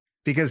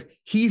because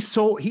he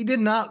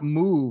did not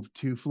move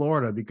to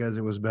Florida because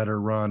it was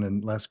better run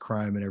and less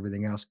crime and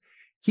everything else.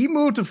 He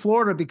moved to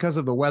Florida because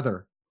of the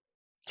weather.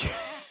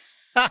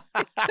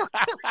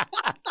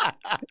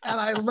 And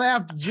I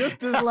laughed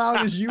just as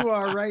loud as you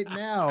are right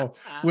now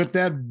with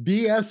that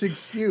BS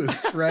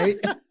excuse, right?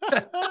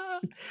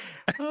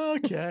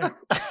 Okay.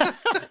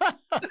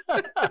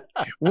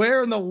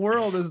 Where in the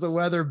world is the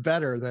weather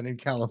better than in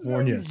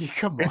California?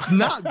 Come on. It's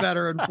not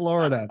better in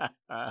Florida.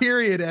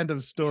 Period. End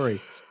of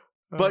story.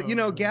 But,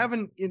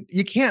 Gavin,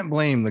 you can't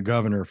blame the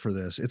governor for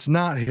this. It's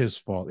not his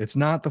fault. It's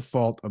not the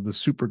fault of the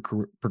super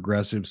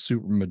progressive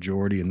super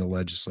majority in the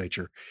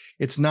legislature.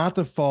 It's not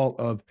the fault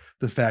of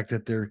the fact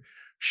that they're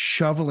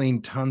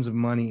shoveling tons of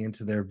money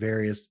into their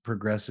various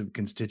progressive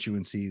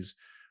constituencies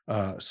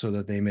so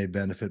that they may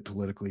benefit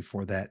politically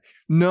for that.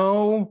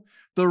 No,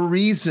 the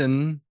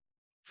reason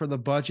for the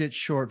budget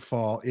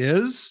shortfall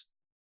is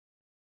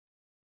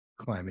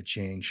climate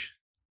change.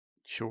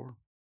 Sure.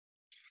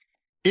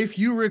 If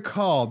you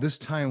recall, this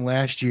time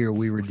last year,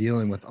 we were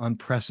dealing with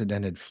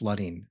unprecedented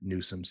flooding,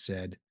 Newsom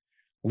said.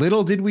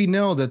 Little did we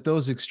know that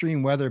those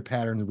extreme weather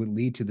patterns would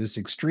lead to this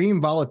extreme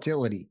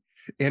volatility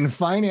in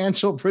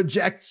financial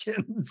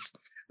projections.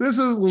 This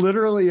is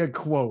literally a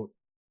quote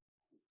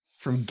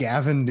from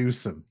Gavin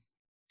Newsom.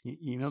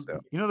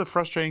 The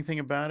frustrating thing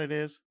about it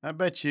is, I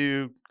bet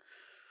you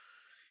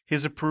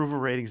his approval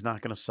rating's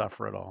not going to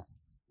suffer at all.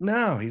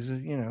 No, he's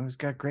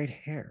got great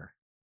hair.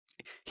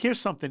 Here's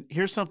something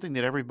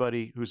that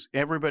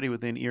everybody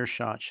within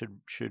earshot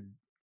should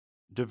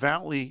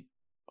devoutly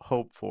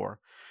hope for,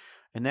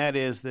 and that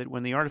is that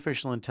when the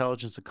artificial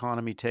intelligence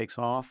economy takes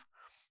off,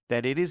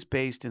 that it is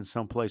based in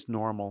someplace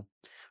normal,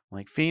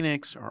 like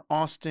Phoenix or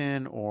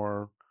Austin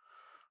or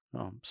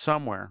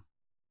somewhere,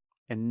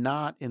 and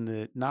not in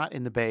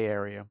the Bay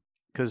Area,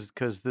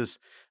 because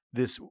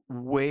this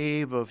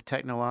wave of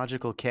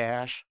technological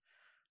cash,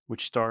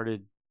 which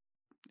started,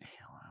 I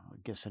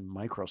guess, in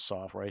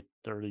Microsoft, right,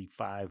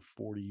 35,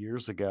 40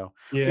 years ago.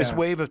 Yeah. This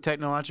wave of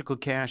technological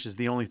cash is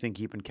the only thing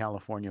keeping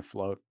California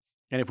afloat.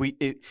 And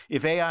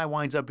if AI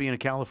winds up being a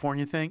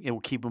California thing, it will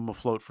keep them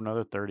afloat for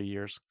another 30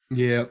 years.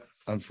 Yep,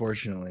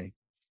 unfortunately.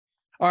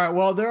 All right,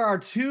 well, there are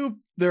two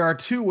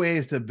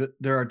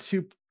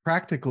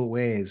practical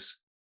ways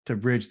to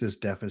bridge this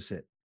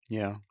deficit.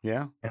 Yeah,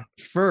 yeah. And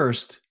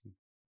first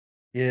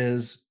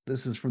this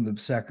is from the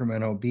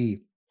Sacramento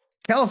Bee.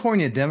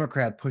 California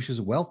Democrat pushes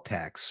wealth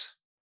tax.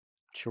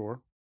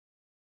 Sure.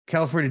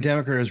 California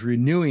Democrat is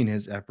renewing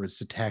his efforts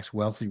to tax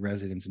wealthy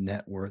residents'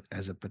 net worth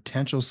as a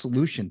potential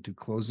solution to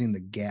closing the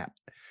gap.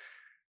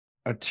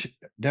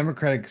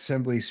 Democratic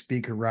Assembly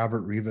Speaker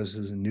Robert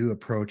Rivas' new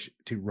approach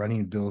to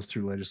running bills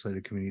through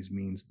legislative committees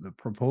means the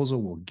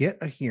proposal will get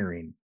a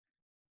hearing.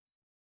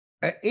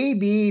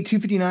 AB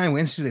 259 will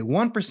institute a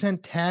 1%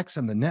 tax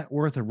on the net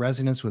worth of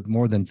residents with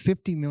more than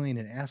 $50 million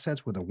in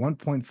assets with a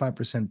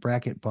 1.5%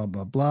 bracket, blah,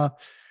 blah, blah.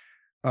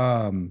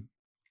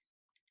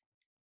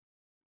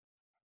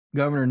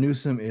 Governor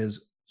Newsom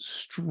is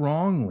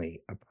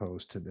strongly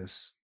opposed to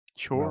this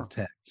wealth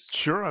tax.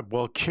 Sure.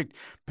 Well,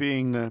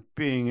 being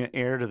an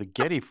heir to the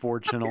Getty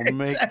fortune will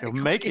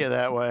make you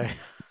that way.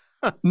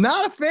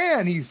 Not a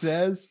fan, he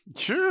says.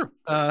 Sure.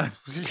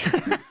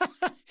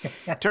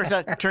 Turns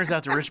out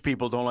the rich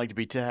people don't like to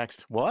be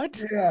taxed. What?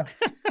 Yeah.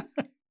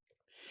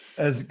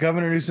 As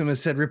Governor Newsom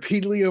has said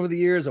repeatedly over the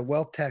years, a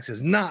wealth tax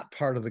is not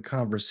part of the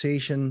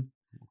conversation.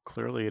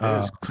 Clearly it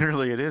is.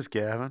 Clearly it is,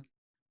 Gavin.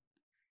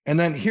 And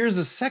then here's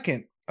a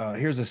second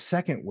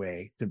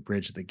way to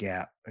bridge the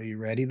gap. Are you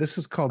ready? This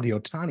is called the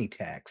Ohtani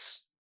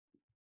tax.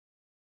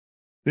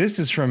 This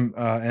is from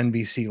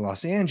NBC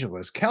Los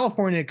Angeles.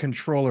 California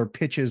controller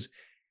pitches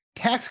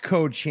tax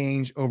code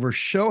change over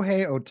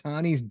Shohei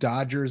Ohtani's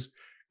Dodgers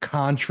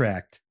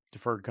contract.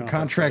 Deferred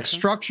contract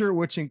structure,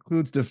 which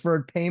includes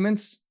deferred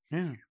payments,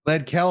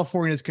 led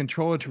California's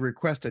controller to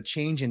request a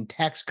change in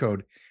tax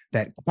code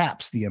that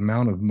caps the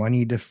amount of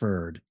money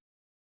deferred.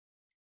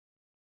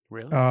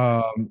 Really?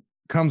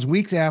 Comes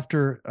weeks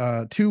after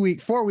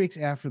 4 weeks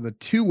after the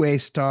two-way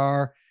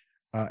star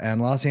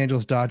and Los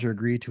Angeles Dodger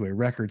agreed to a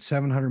record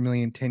 $700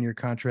 million 10-year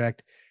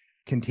contract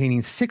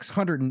containing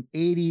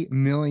 $680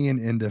 million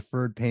in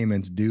deferred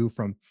payments due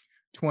from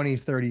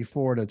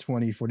 2034 to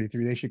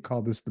 2043. They should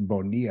call this the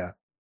Bonilla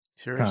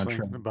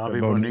contract. The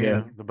Bobby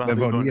Bonilla. The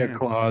Bonilla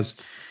clause.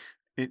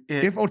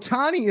 If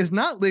Ohtani is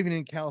not living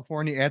in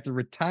California at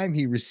the time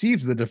he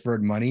receives the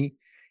deferred money,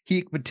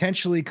 he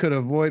potentially could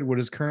avoid what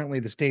is currently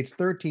the state's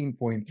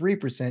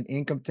 13.3%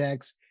 income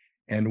tax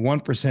and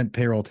 1%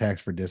 payroll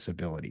tax for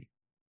disability.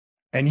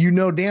 And you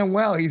know damn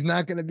well he's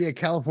not going to be a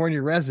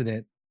California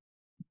resident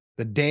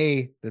the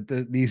day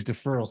that these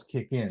deferrals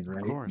kick in,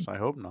 right? Of course, I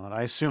hope not.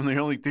 I assume the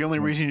only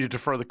reason you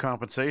defer the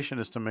compensation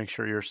is to make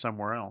sure you're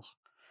somewhere else.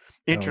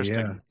 Interesting.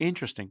 Oh, yeah.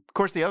 Interesting. Of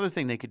course, the other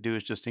thing they could do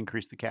is just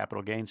increase the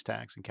capital gains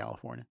tax in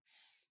California.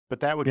 But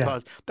that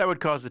would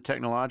cause the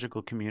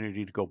technological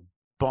community to go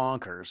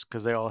bonkers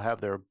because they all have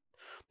they're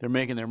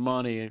making their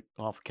money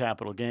off of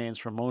capital gains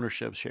from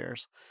ownership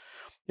shares.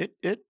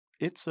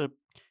 It's a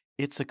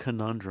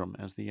conundrum,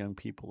 as the young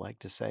people like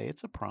to say.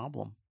 It's a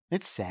problem.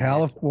 It's sad.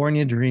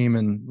 California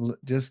dreaming,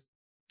 just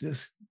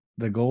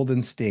the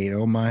Golden State.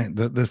 Oh my,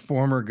 the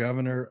former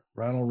governor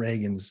Ronald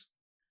Reagan's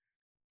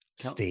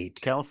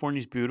state.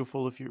 California's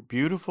beautiful if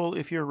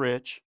you're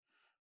rich,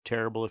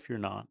 terrible if you're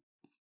not.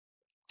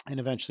 And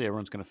eventually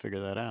everyone's going to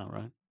figure that out,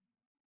 right?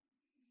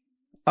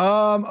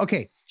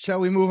 Okay.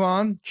 Shall we move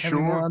on?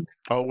 Sure.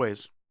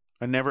 Always.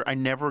 I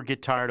never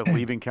get tired of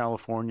leaving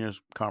California's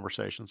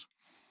conversations.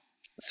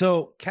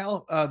 So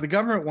the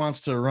government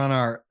wants to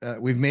run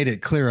we've made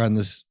it clear on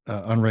this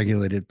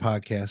unregulated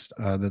podcast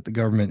that the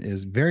government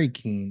is very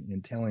keen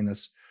in telling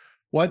us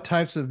what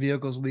types of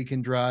vehicles we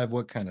can drive,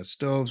 what kind of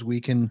stoves we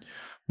can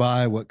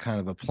buy, what kind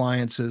of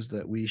appliances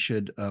that we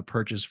should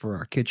purchase for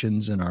our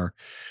kitchens and our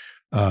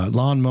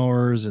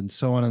lawnmowers and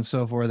so on and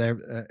so forth.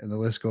 And the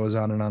list goes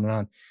on and on and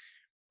on.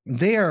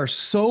 They are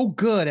so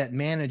good at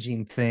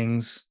managing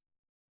things.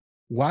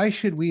 Why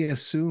should we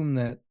assume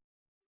that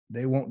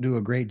they won't do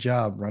a great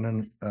job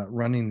running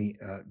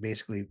the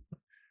basically,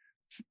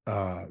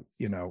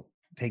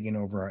 taking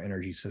over our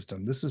energy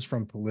system? This is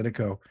from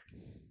Politico.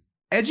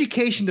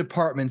 Education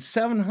Department,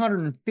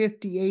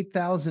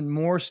 758,000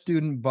 more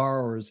student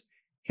borrowers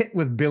hit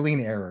with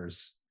billing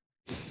errors.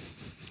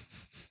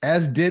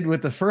 As did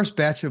with the first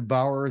batch of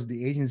borrowers,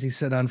 the agency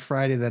said on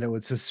Friday that it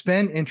would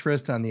suspend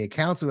interest on the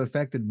accounts of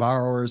affected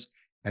borrowers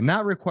and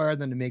not require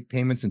them to make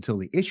payments until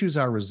the issues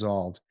are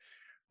resolved.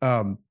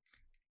 The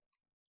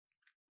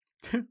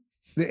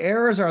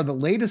errors are the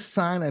latest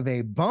sign of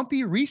a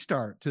bumpy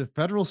restart to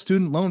federal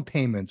student loan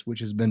payments, which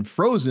has been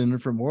frozen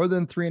for more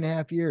than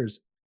 3.5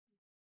 years.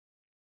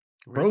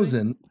 Really?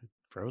 Frozen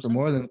for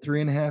more than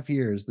 3.5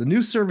 years. The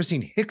new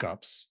servicing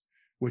hiccups,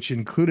 which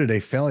included a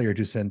failure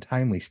to send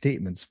timely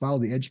statements,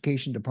 followed the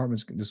Education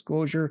Department's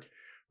disclosure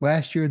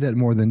last year that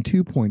more than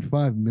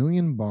 2.5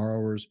 million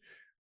borrowers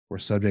were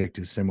subject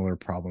to similar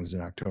problems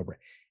in October.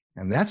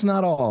 And that's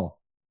not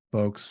all,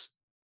 folks.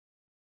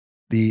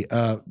 The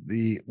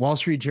Wall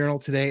Street Journal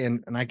today,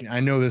 and I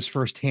know this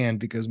firsthand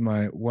because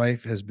my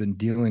wife has been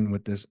dealing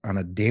with this on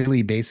a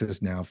daily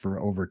basis now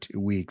for over 2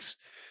 weeks.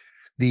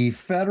 The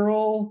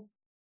federal,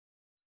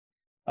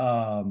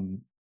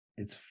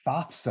 it's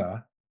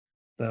FAFSA,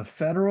 the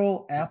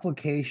federal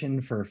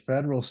application for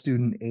federal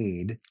student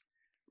aid.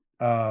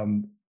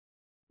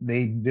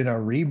 They did a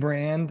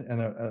rebrand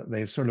and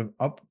they've sort of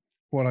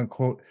quote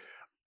unquote,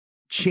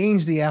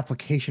 changed the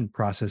application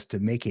process to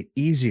make it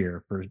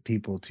easier for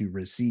people to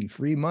receive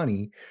free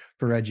money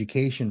for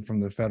education from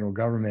the federal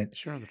government.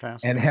 Sure, the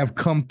FAFSA. And have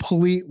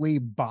completely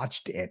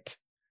botched it.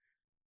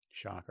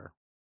 Shocker.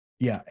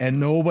 Yeah, and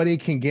nobody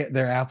can get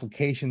their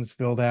applications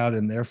filled out,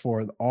 and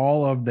therefore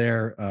all of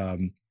their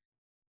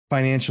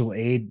financial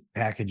aid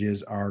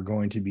packages are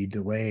going to be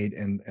delayed,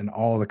 and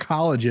all the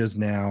colleges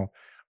now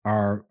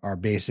are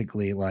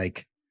basically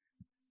like,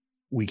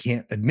 we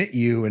can't admit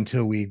you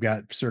until we've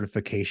got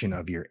certification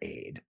of your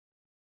aid.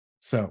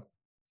 So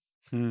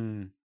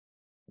Barack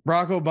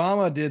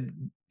Obama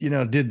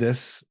did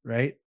this,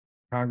 right?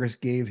 Congress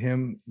gave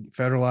him,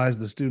 federalized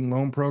the student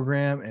loan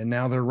program, and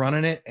now they're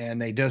running it,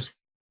 and they just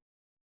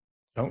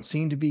don't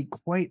seem to be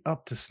quite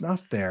up to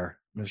snuff there,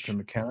 Mr.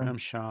 McKenna. I'm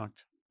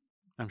shocked.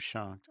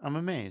 I'm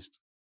amazed.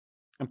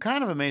 I'm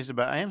kind of amazed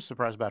I am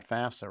surprised about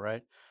FAFSA,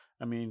 right?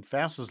 I mean,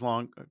 FAFSA's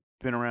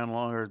been around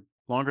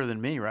longer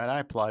than me, right? I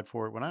applied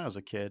for it when I was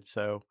a kid.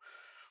 So,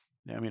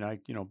 I mean, I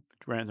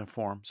ran the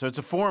form. So it's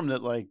a form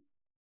that, like,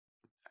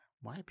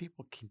 why do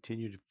people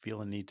continue to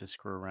feel a need to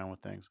screw around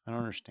with things? I don't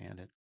understand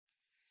it.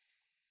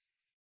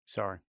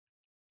 Sorry.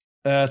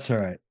 That's all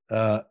right.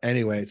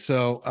 Anyway,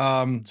 so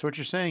what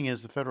you're saying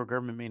is the federal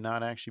government may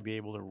not actually be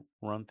able to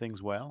run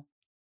things well?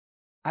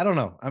 I don't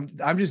know.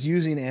 I'm just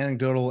using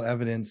anecdotal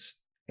evidence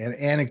and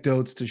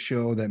anecdotes to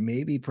show that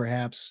maybe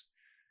perhaps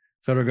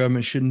federal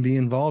government shouldn't be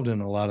involved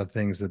in a lot of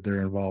things that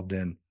they're involved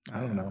in.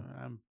 I don't know.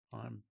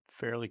 I'm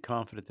fairly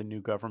confident the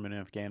new government in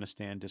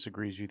Afghanistan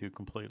disagrees with you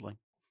completely.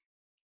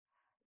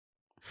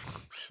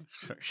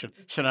 Should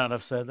not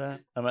have said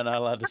that. Am I not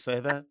allowed to say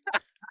that?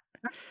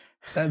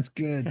 That's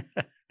good.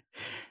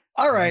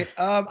 All right.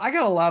 I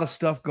got a lot of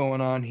stuff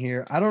going on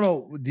here. I don't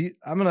know.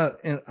 I'm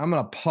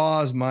gonna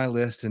pause my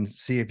list and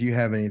see if you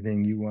have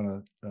anything you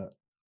want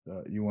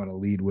to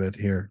lead with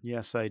here.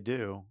 Yes, I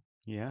do.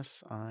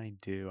 Yes, I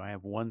do. I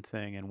have one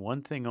thing and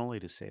one thing only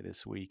to say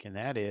this week, and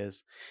that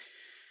is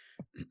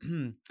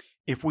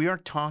if we are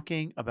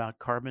talking about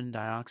carbon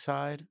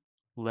dioxide,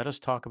 let us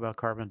talk about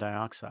carbon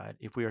dioxide.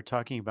 If we are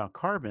talking about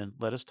carbon,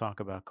 let us talk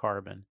about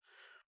carbon.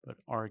 But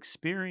our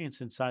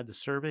experience inside the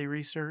survey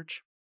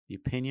research, the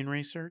opinion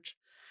research,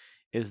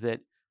 is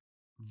that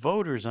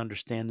voters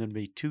understand them to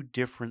be two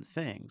different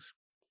things.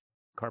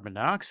 Carbon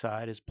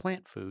dioxide is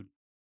plant food,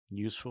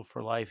 useful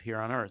for life here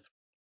on Earth.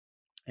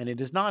 And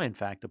it is not, in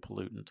fact, a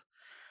pollutant.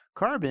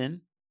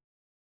 Carbon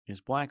is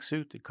black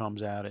soot that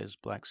comes out as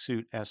black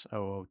soot,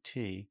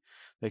 SOOT,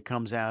 that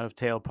comes out of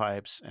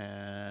tailpipes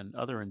and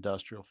other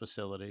industrial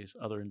facilities,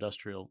 other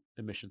industrial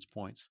emissions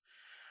points.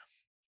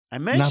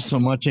 Not so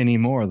much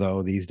anymore,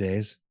 though, these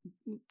days.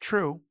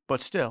 True,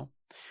 but still.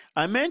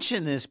 I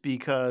mention this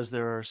because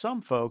there are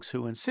some folks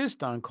who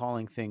insist on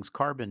calling things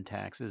carbon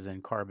taxes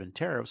and carbon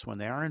tariffs when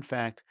they are, in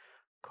fact,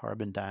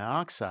 carbon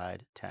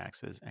dioxide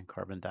taxes and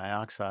carbon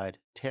dioxide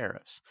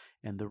tariffs.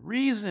 And the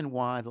reason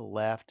why the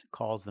left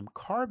calls them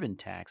carbon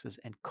taxes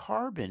and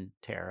carbon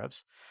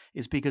tariffs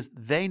is because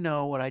they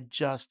know what I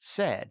just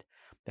said,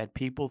 that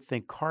people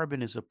think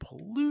carbon is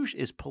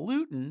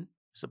pollution,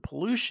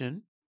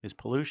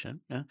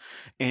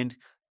 and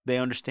they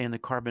understand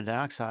that carbon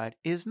dioxide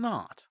is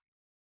not.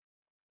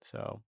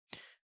 So,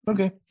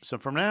 okay. So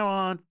from now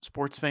on,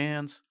 sports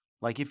fans,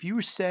 like if you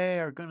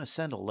are going to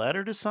send a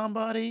letter to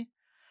somebody,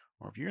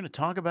 or if you're going to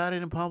talk about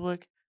it in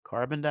public,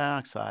 carbon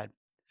dioxide.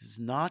 This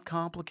is not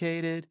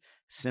complicated,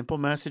 simple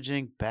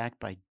messaging backed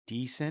by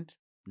decent,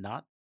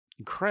 not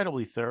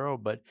incredibly thorough,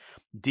 but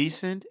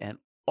decent and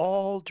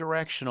all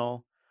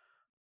directional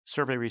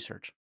survey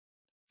research.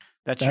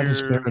 That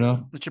is fair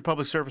enough. That's your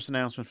public service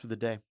announcement for the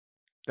day.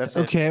 That's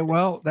it. Okay.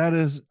 Well, that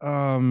is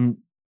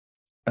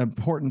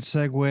important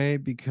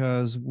segue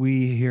because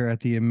we here at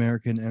the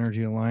American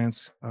Energy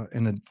Alliance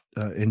and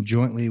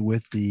jointly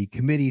with the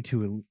Committee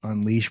to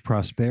Unleash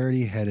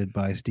Prosperity, headed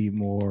by Steve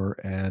Moore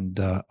and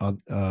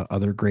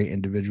other great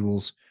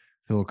individuals,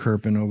 Phil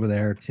Kerpen over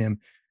there, Tim,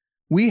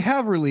 we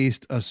have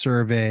released a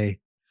survey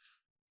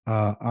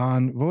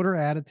on voter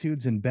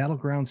attitudes in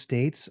battleground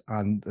states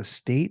on the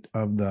state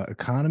of the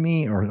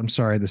economy,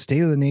 the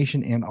state of the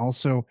nation, and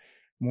also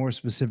more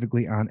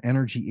specifically on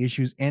energy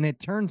issues. And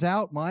it turns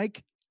out,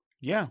 Mike,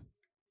 yeah,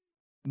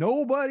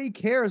 nobody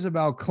cares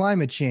about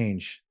climate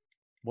change.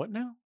 What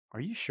now? Are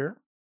you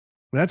sure?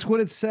 That's what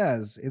it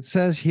says. It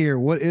says here,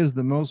 what is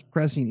the most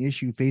pressing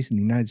issue facing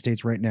the United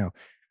States right now?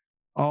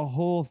 A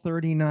whole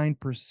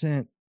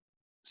 39%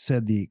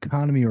 said the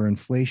economy or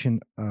inflation,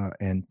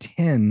 and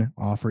 10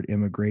 offered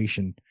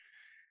immigration.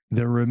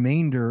 The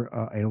remainder,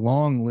 a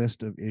long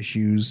list of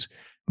issues,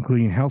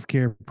 including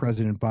healthcare,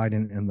 President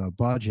Biden, and the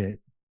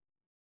budget,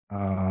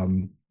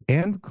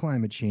 and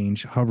climate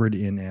change, hovered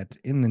in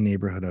the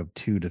neighborhood of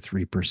 2 to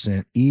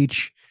 3%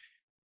 each.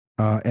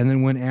 And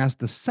then when asked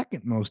the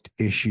second most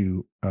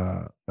issue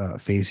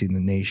facing the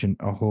nation,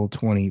 a whole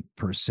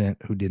 20%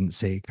 who didn't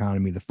say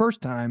economy the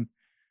first time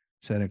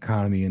said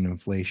economy and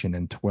inflation,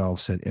 and 12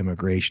 said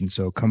immigration.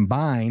 So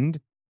combined,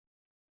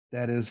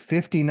 that is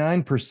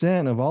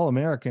 59% of all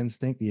Americans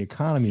think the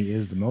economy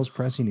is the most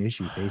pressing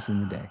issue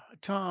facing the day.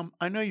 Tom,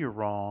 I know you're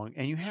wrong,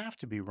 and you have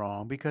to be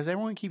wrong because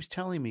everyone keeps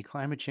telling me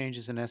climate change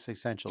is an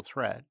existential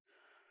threat.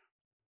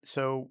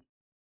 So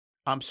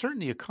I'm certain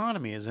the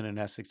economy isn't an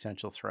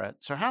existential threat.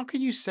 So how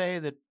can you say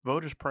that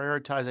voters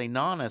prioritize a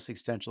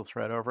non-existential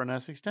threat over an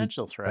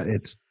existential threat?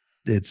 It's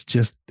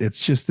just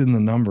in the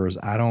numbers.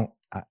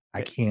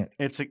 I can't.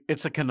 It's a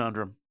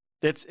conundrum.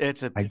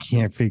 I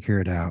can't figure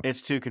it out.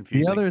 It's too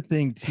confusing. The other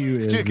thing too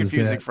it's too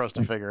confusing for us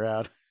to figure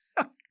out.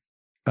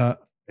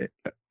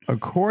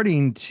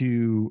 According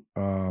to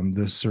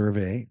this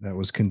survey that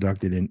was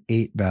conducted in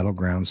 8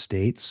 battleground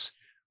states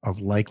of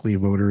likely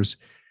voters,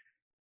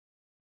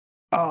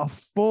 a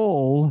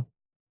full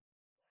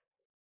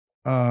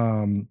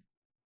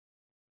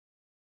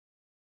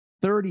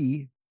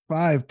 35%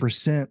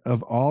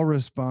 of all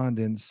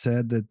respondents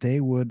said that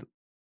they would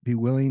be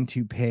willing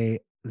to pay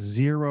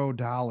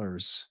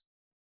 $0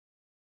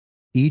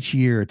 each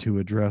year to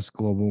address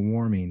global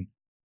warming,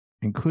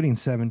 including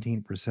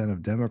 17%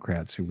 of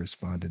Democrats who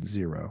responded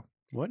 0.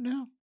 What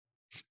now?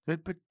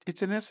 But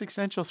it's an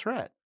existential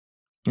threat.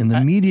 And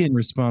the median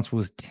response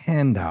was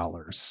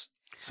 $10.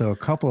 So a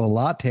couple of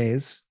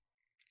lattes.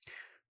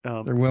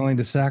 They're willing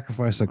to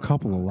sacrifice a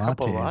couple of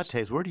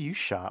lattes. Where do you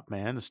shop,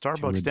 man? The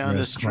Starbucks down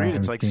the street,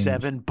 it's like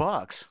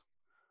 $7.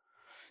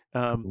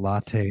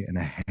 Latte and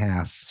a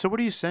half. So what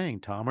are you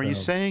saying, Tom? Are you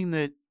saying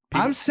that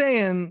I'm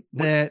saying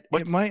that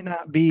it might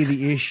not be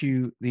the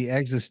issue, the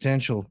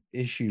existential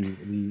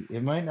issue.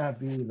 It might not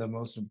be the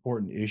most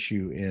important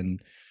issue in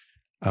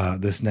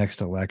this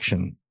next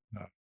election,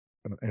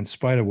 in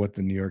spite of what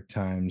the New York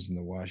Times and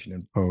the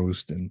Washington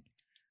Post and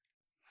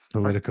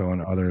Politico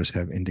and others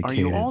have indicated.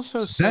 Are you also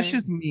So saying that's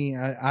just me?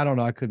 I don't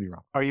know. I could be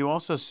wrong. Are you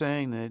also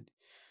saying that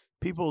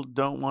people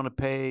don't want to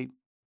pay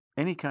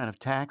any kind of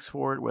tax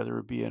for it, whether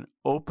it be an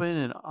open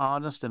and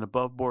honest and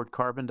above board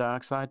carbon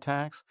dioxide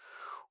tax,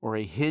 or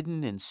a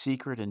hidden and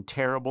secret and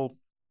terrible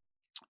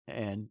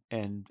and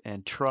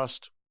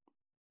trust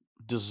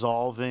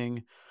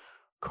dissolving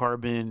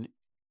carbon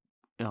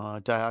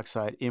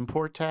dioxide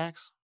import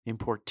tax,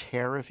 import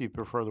tariff? You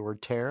prefer the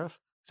word tariff?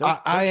 Is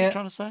that what you're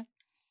trying to say?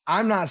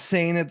 I'm not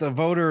saying that the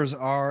voters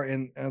are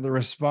and the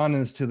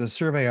respondents to the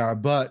survey are,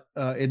 but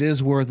it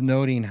is worth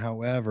noting,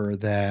 however,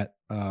 that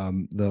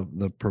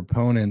the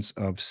proponents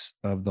of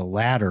the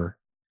latter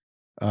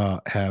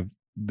have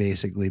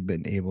basically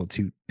been able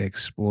to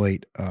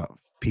exploit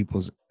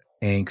people's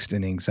angst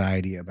and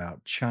anxiety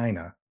about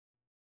China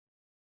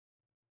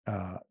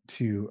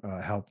to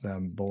help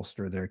them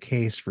bolster their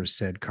case for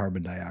said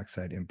carbon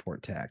dioxide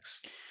import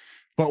tax.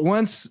 But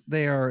once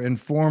they are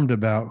informed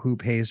about who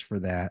pays for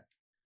that,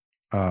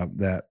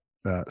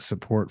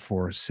 support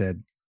for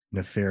said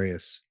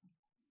nefarious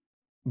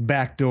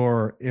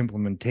backdoor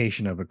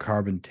implementation of a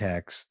carbon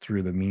tax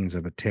through the means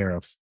of a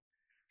tariff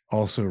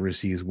also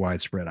receives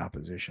widespread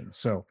opposition.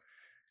 So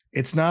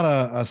it's not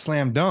a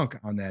slam dunk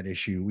on that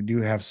issue. We do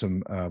have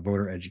some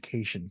voter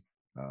education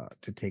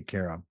to take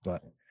care of,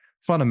 but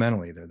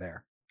fundamentally they're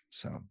there.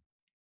 So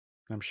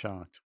I'm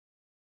shocked.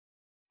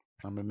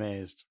 I'm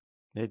amazed.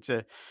 It's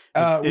a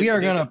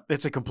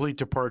complete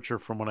departure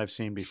from what I've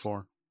seen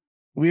before.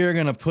 We are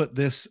going to put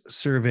this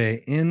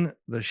survey in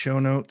the show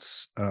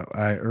notes.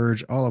 I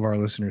urge all of our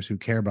listeners who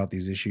care about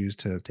these issues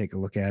to take a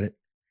look at it.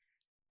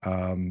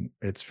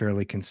 It's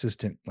fairly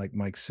consistent, like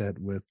Mike said,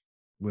 with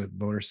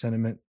voter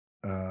sentiment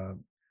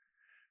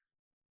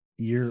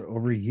year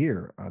over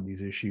year on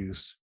these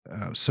issues.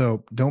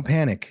 So don't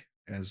panic,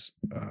 as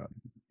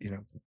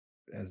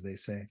as they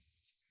say.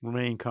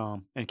 Remain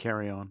calm and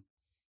carry on.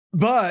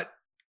 But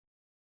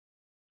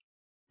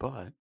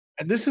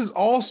and this is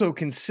also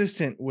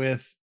consistent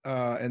with,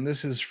 and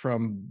this is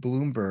from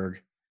Bloomberg.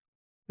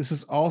 This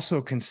is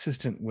also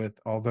consistent with,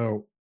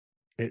 although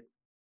they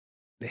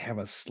have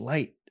a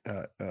slight,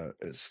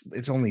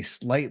 it's only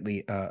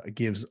slightly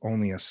gives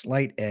only a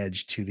slight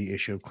edge to the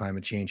issue of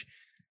climate change.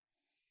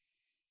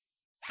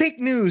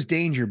 Fake news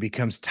danger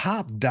becomes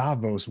top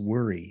Davos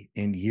worry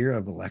in year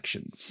of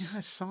elections. Yeah,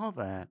 I saw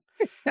that.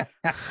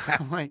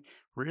 I'm like,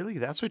 really?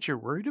 That's what you're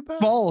worried about?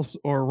 False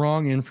or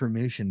wrong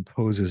information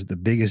poses the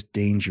biggest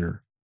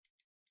danger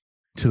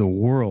to the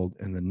world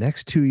in the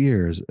next 2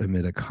 years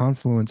amid a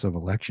confluence of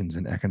elections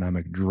and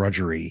economic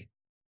drudgery.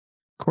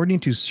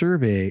 According to a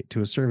survey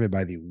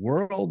by the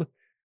World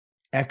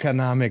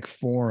Economic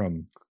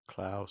Forum.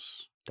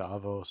 What's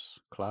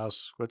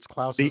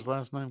Klaus's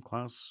last name?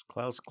 Klaus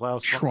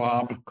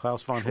Schwab.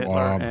 Klaus von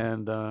Hitler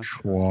and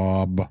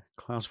Schwab.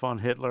 Klaus von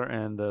Hitler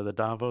and the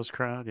Davos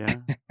crowd, yeah.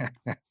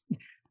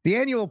 The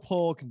annual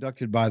poll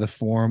conducted by the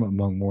forum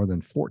among more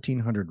than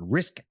 1,400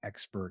 risk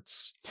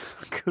experts,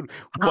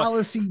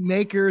 policy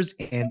makers,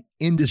 and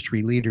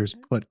industry leaders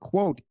put,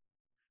 quote,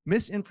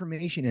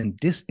 misinformation and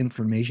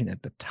disinformation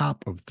at the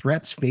top of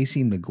threats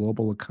facing the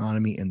global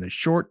economy in the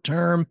short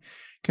term.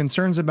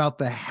 Concerns about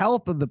the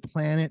health of the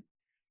planet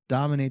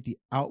dominate the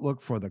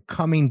outlook for the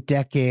coming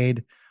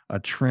decade, a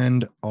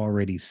trend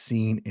already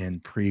seen in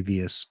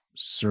previous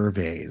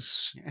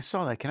surveys. I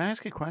saw that. Can I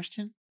ask a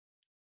question?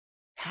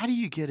 How do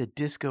you get a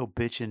disco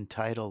bitchin'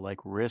 title like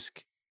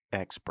risk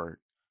expert?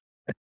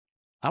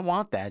 I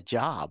want that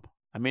job.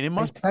 I mean, it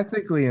must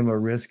technically am a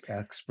risk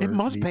expert. It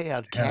must pay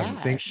out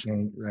cash,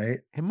 right?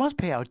 It must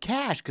pay out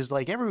cash because,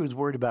 like, everyone's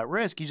worried about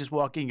risk. You just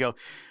walk in and go,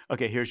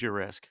 "Okay, here's your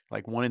risk.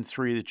 Like 1 in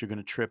 3 that you're going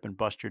to trip and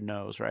bust your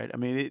nose." Right? I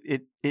mean,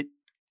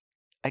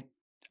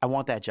 I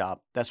want that job.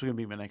 That's going to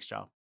be my next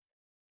job.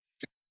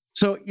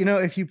 So,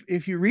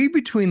 if you read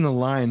between the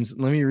lines,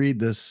 let me read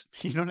this.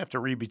 You don't have to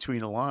read between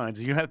the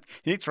lines.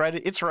 It's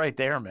right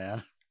there,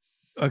 man.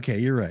 Okay,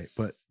 you're right,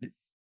 but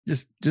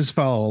just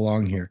follow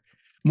along here.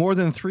 More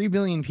than 3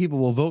 billion people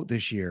will vote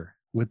this year,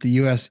 with the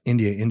US,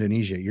 India,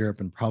 Indonesia,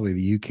 Europe, and probably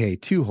the UK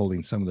too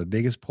holding some of the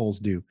biggest polls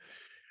due.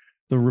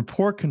 The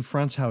report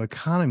confronts how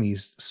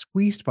economies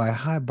squeezed by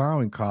high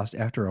borrowing costs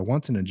after a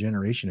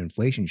once-in-a-generation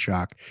inflation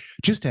shock,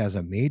 just as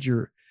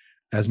major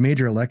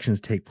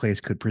elections take place,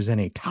 could present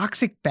a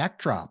toxic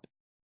backdrop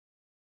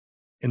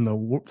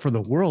for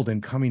the world in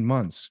coming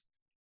months.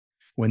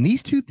 When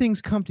these two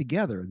things come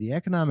together, the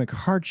economic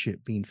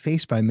hardship being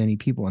faced by many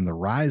people and the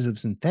rise of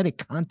synthetic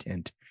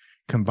content,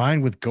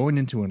 combined with going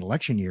into an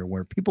election year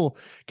where people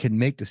can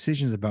make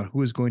decisions about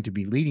who is going to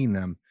be leading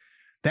them,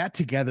 that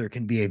together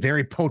can be a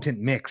very potent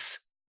mix,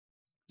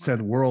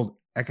 said World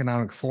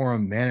Economic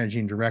Forum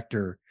Managing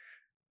Director.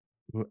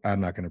 I'm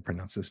not going to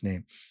pronounce this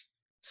name.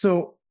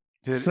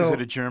 Is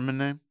it a German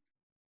name?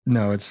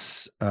 No,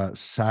 it's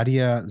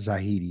Sadia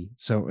Zahidi.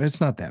 So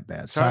it's not that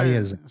bad.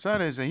 Sadia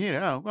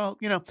Zahidi. Oh, well,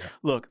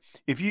 look,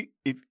 if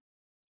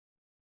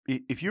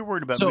you're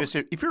worried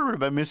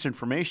about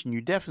misinformation,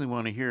 you definitely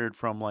want to hear it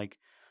from like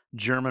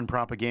German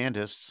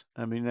propagandists.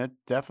 I mean,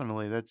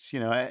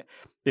 that's,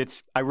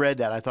 I read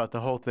that. I thought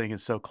the whole thing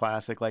is so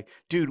classic. Like,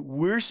 dude,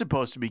 we're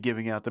supposed to be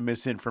giving out the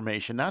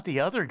misinformation, not the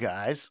other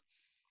guys.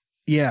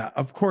 Yeah,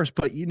 of course.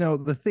 But,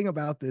 the thing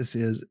about this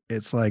is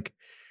it's like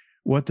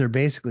what they're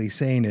basically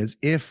saying is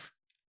if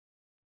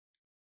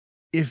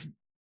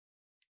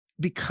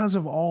because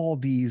of all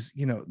these,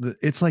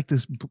 it's like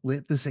this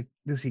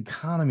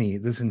economy,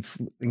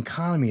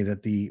 economy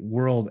that the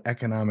World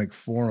Economic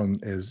Forum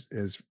is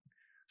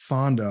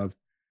fond of,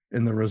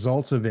 and the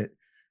results of it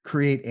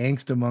create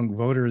angst among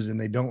voters and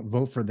they don't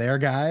vote for their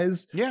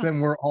guys, then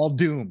we're all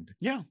doomed.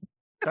 Yeah.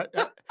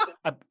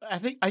 I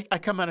think I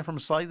come at it from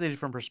a slightly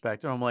different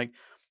perspective. I'm like,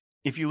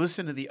 if you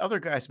listen to the other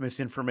guy's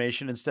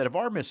misinformation instead of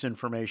our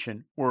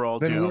misinformation, we're all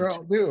doomed. We're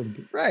all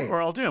doomed. Right.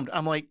 We're all doomed.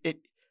 I'm like,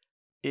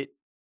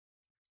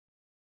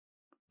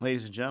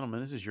 ladies and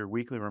gentlemen, this is your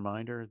weekly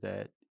reminder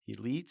that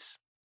elites,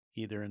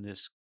 either in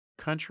this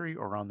country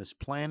or on this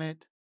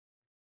planet,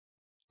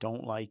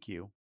 don't like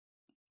you.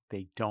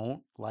 They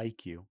don't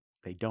like you.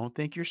 They don't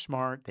think you're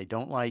smart. They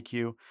don't like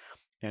you.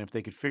 And if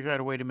they could figure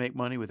out a way to make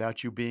money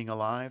without you being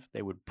alive,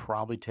 they would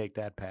probably take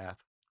that path.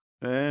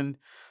 And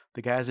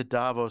the guys at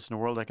Davos and the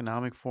World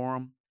Economic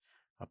Forum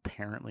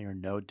apparently are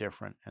no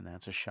different, and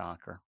that's a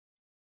shocker.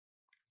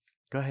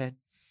 Go ahead.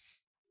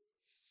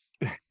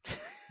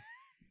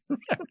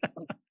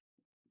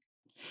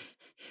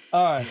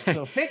 All right,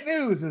 so fake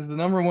news is the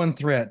number one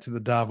threat to the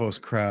Davos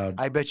crowd.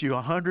 I bet you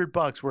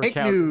 $100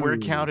 we're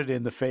counted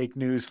in the fake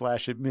news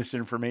 /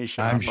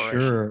 misinformation. I'm operation.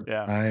 sure.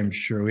 Yeah, I'm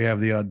sure we have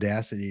the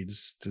audacity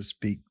to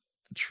speak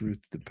the truth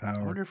to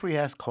power. I wonder if we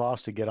asked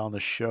Klaus to get on the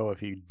show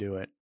if he'd do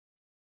it.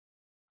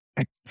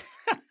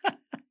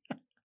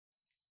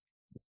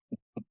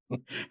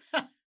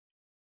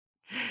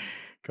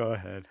 Go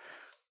ahead.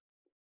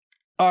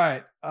 All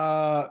right.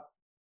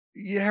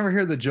 You ever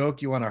hear the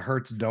joke? You want a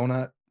Hertz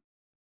donut?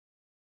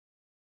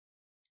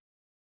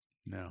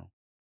 No.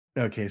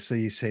 Okay, so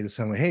you say to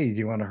someone, "Hey, do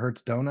you want a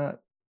Hertz donut?"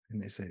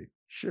 And they say,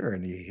 "Sure."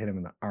 And you hit them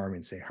in the arm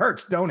and say,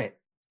 "Hertz donut."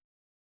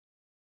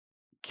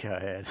 Go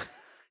ahead.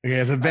 Okay,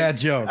 it's a bad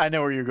joke. I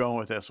know where you're going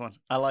with this one.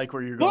 I like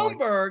where you're going.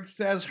 Bloomberg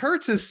says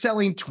Hertz is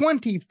selling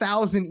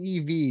 20,000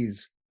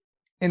 EVs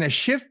in a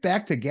shift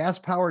back to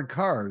gas-powered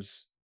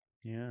cars.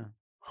 Yeah.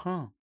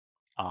 Huh.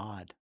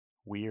 Odd.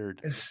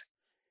 Weird.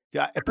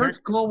 Hertz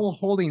Global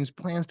Holdings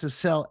plans to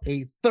sell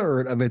a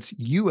third of its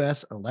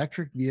U.S.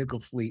 electric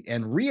vehicle fleet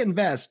and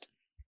reinvest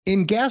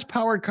in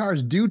gas-powered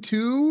cars due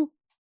to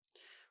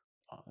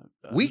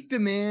weak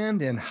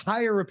demand and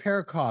higher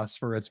repair costs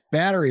for its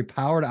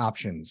battery-powered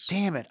options.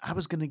 Damn it. I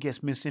was going to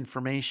guess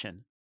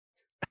misinformation.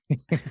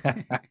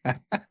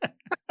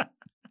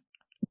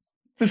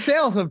 The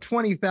sales of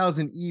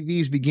 20,000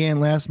 EVs began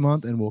last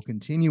month and will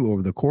continue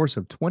over the course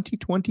of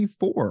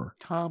 2024.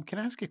 Tom, can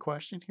I ask a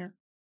question here?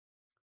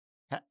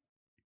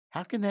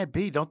 How can that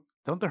be? Don't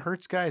the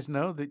Hertz guys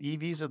know that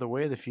EVs are the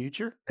way of the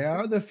future? They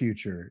are the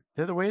future.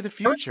 They're the way of the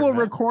future. Hertz will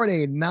record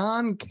a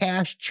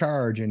non-cash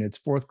charge in its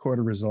fourth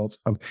quarter results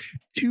of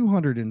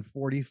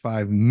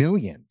 $245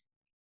 million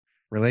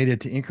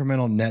related to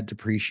incremental net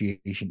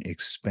depreciation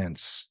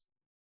expense.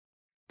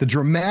 The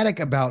dramatic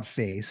about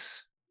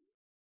face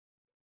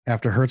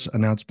after Hertz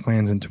announced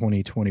plans in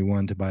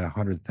 2021 to buy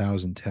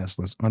 100,000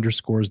 Teslas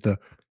underscores the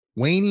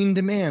waning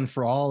demand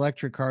for all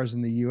electric cars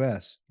in the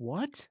U.S.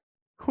 What?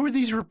 Who are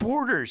these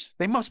reporters?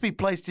 They must be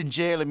placed in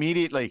jail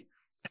immediately.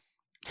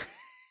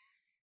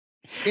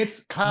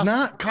 It's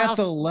not at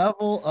the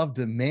level of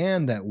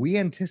demand that we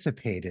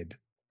anticipated.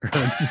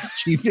 Hertz's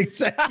chief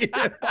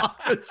executive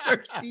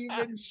officer,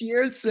 Stephen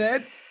Shear,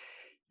 said,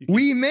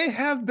 "We may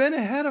have been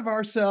ahead of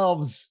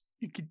ourselves."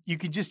 You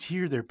could just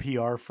hear their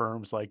PR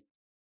firms like,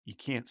 you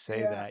can't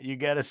say that. You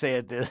got to say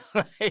it this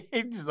way.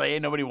 It's like, hey,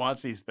 nobody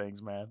wants these things,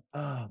 man.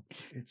 Or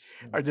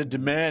the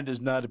demand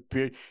does not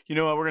appear. You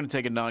know what? We're going to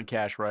take a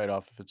non-cash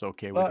write-off if it's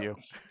okay with you.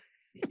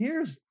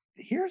 Here's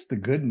the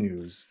good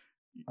news.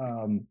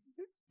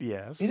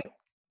 Yes.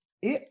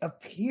 It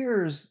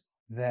appears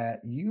that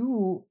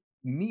the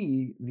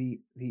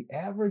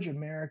average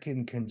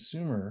American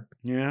consumer,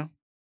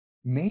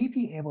 may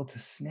be able to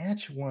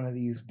snatch one of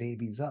these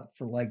babies up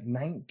for like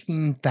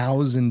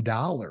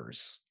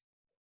 $19,000.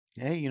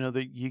 Hey,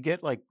 you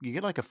get like a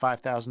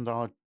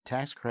 $5,000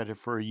 tax credit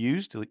for a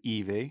used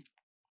EV.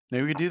 Maybe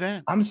we could do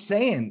that. I'm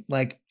saying,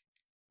 like,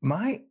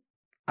 I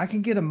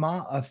can get a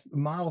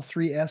Model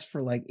 3S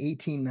for like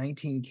 18,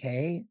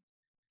 19K.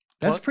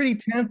 That's pretty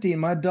tempting.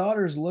 My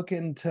daughter's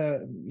looking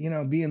to,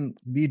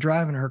 be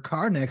driving a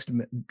car next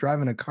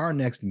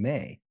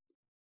May.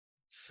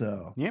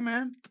 So yeah,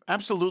 man,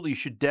 absolutely. You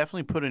should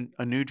definitely put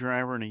a new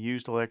driver in a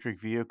used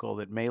electric vehicle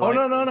that may. No.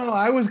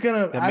 I was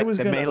gonna assume I would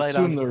never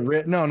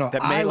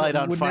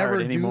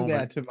do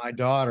that to my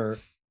daughter.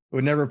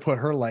 Would never put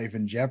her life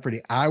in jeopardy.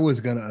 I was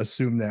gonna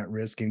assume that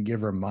risk and give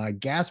her my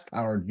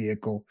gas-powered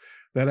vehicle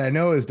that I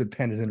know is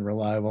dependent and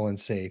reliable and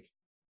safe.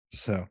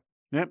 So,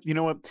 yep. You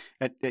know what?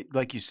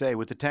 Like you say,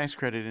 with the tax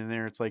credit in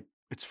there, it's like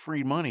it's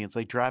free money. It's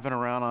like driving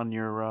around on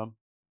your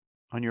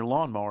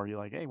lawnmower. You're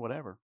like, hey,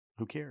 whatever.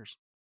 Who cares?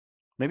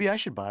 Maybe I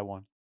should buy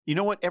one. You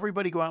know what?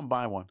 Everybody go out and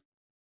buy one.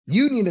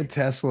 You need a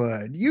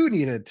Tesla. You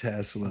need a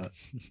Tesla.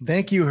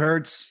 Thank you,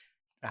 Hertz.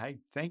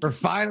 Thank for you.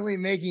 finally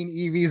making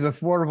EVs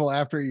affordable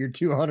after your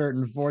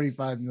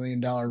 $245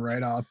 million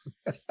write-off.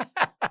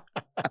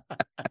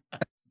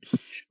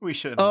 We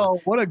shouldn't. Oh,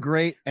 what a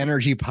great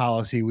energy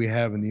policy we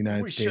have in the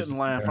United States. We shouldn't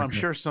laugh.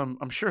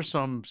 I'm sure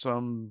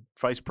some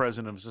vice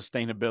president of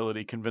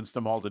sustainability convinced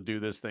them all to do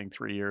this thing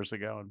 3 years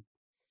ago, and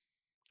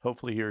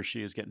hopefully he or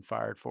she is getting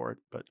fired for it.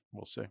 But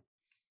we'll see.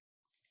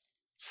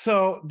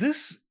 So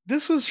this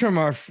was from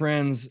our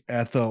friends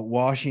at the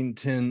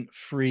Washington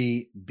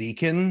Free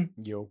Beacon.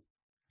 Yo.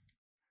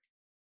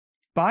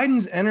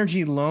 Biden's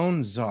energy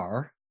loan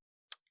czar,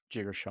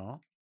 Jigger Shaw,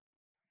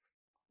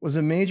 was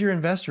a major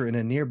investor in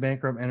a near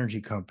bankrupt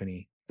energy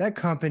company. That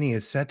company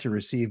is set to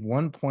receive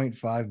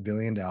 $1.5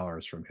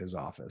 billion from his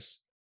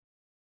office.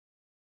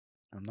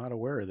 I'm not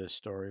aware of this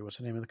story. What's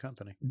the name of the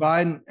company?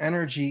 Biden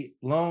energy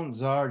loan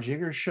czar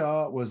Jigger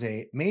Shaw was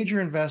a major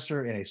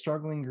investor in a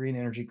struggling green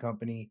energy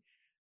company,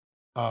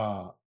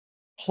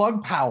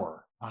 Plug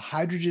Power, a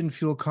hydrogen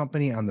fuel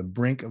company on the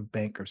brink of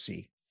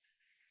bankruptcy.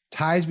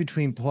 Ties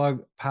between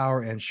Plug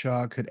Power and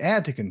Shaw could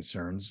add to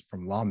concerns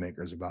from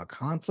lawmakers about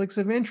conflicts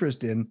of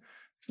interest in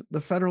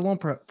the federal loan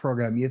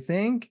program. You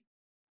think?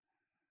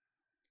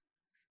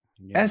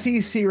 Yeah.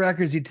 SEC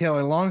records detail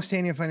a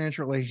long-standing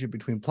financial relationship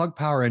between Plug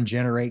Power and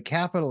Generate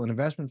Capital, an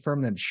investment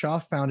firm that Shaw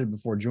founded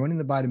before joining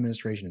the Biden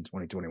administration in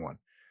 2021.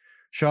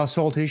 Shaw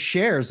sold his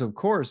shares, of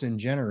course, in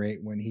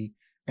Generate when he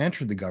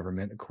entered the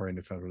government, according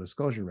to federal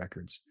disclosure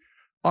records.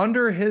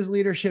 Under his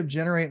leadership,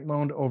 Generate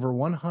loaned over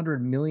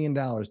 $100 million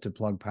to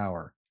Plug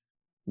Power,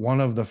 one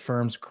of the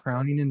firm's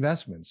crowning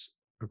investments,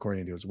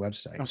 according to his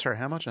website. I'm sorry,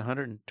 how much?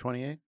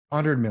 128?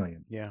 $100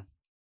 million. Yeah.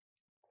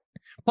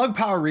 Plug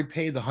Power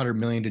repaid the $100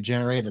 million to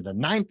Generate at a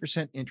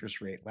 9%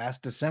 interest rate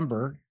last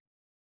December,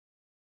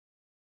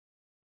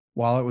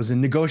 while it was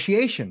in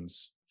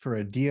negotiations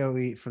for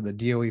the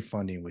DOE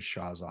funding with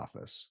Shaw's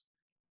office.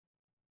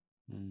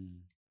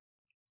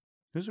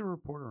 Who's a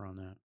reporter on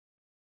that?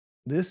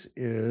 This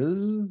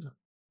is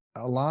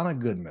Alana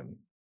Goodman.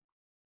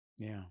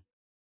 Yeah.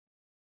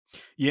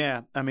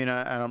 Yeah. I mean,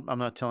 I'm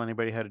not telling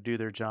anybody how to do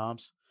their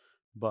jobs,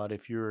 but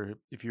if you're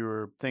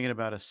thinking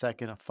about a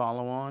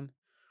follow-on,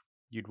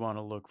 you'd want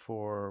to look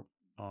for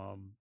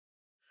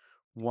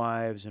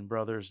wives and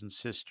brothers and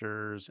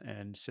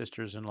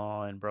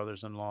sisters-in-law and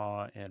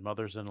brothers-in-law and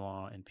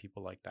mothers-in-law and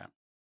people like that.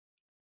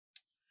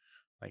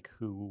 Like,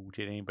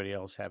 did anybody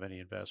else have any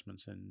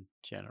investments in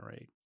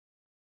Generate?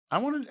 I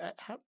wanted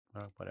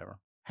whatever.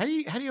 How do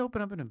you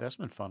open up an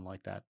investment fund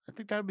like that? I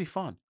think that would be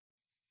fun.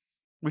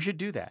 We should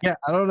do that. Yeah,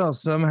 I don't know.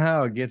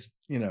 Somehow it gets,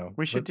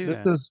 we should do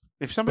that.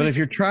 If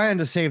you're trying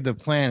to save the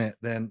planet,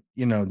 then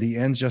the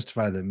ends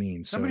justify the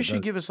means. Somebody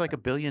should give us like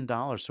 $1 billion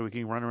so we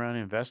can run around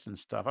and invest in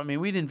stuff. I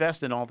mean, we'd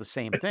invest in all the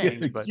same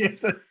things, but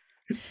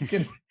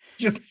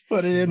just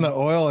put it in the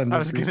oil industry. I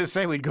was gonna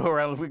say we go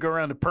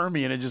around the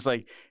Permian and just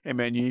like, hey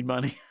man, you need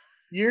money.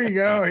 Here you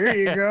go. Here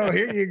you go.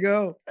 Here you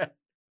go.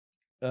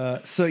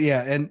 So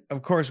yeah, and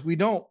of course we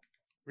don't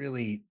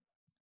really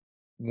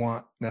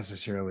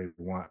necessarily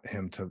want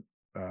him to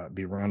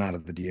be run out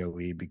of the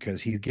DOE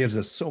because he gives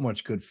us so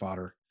much good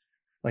fodder.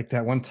 Like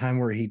that one time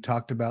where he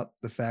talked about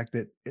the fact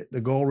that the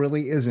goal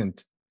really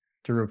isn't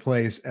to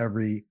replace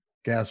every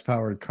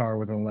gas-powered car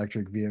with an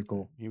electric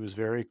vehicle. He was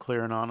very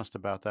clear and honest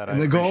about that.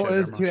 And the goal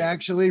is to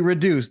actually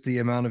reduce the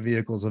amount of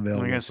vehicles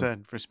available. Like I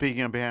said, for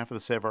speaking on behalf of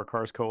the Save Our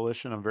Cars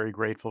Coalition, I'm very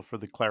grateful for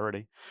the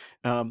clarity.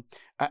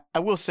 I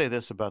will say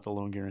this about the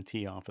Loan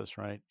Guarantee Office,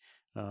 right?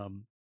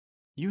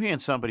 You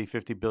hand somebody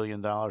 $50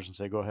 billion and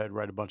say, go ahead,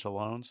 write a bunch of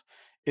loans.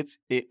 It's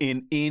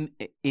in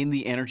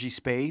the energy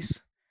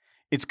space.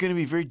 It's going to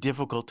be very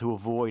difficult to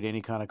avoid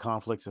any kind of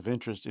conflicts of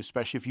interest,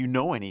 especially if you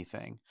know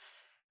anything.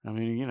 I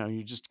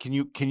mean, can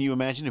you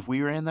imagine if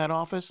we were in that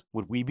office?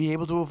 Would we be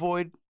able to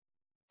avoid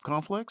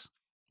conflicts?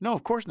 No,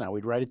 of course not.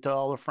 We'd write it to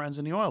all our friends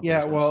in the oil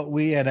business. Yeah, well,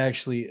 we had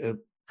actually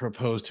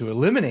proposed to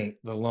eliminate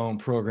the loan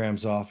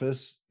programs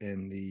office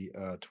in the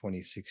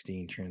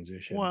 2016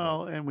 transition.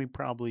 Well, and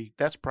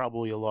that's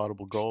probably a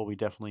laudable goal. We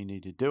definitely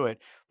need to do it.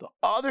 The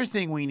other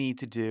thing we need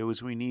to do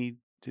is we need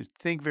to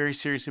think very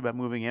seriously about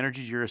moving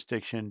energy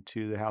jurisdiction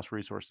to the House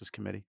Resources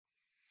Committee.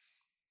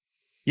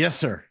 Yes,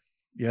 sir.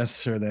 Yes,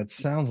 sir. That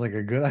sounds like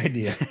a good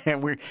idea.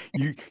 And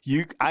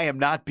I am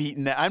not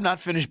beating that. I'm not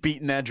finished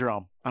beating that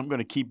drum. I'm going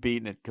to keep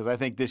beating it because I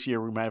think this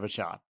year we might have a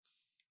shot.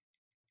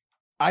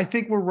 I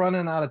think we're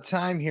running out of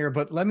time here,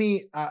 but let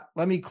me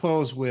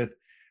close with,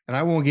 and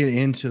I won't get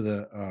into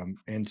the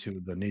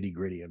nitty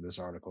gritty of this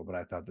article, but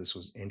I thought this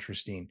was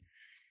interesting.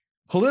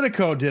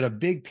 Politico did a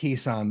big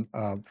piece on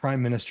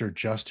Prime Minister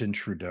Justin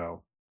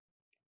Trudeau.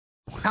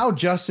 How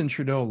Justin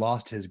Trudeau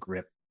lost his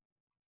grip.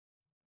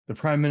 The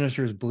Prime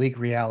Minister's bleak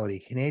reality.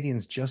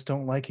 Canadians just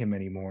don't like him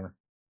anymore.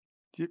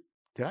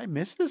 Did I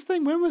miss this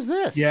thing? When was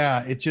this?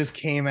 Yeah, it just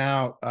came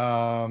out.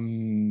 Let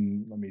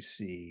me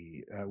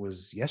see. It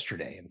was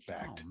yesterday, in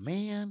fact. Oh,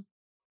 man.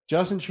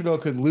 Justin Trudeau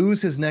could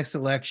lose his next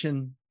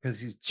election because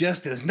he's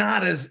just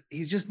not as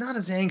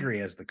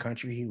angry as the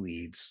country he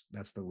leads.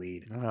 That's the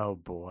lead. Oh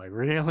boy,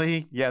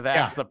 really? Yeah,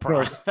 that's the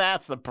problem.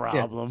 That's the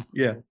problem.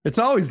 Yeah, it's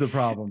always the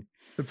problem.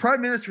 The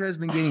prime minister has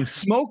been getting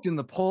smoked in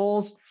the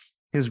polls.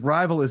 His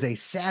rival is a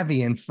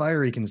savvy and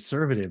fiery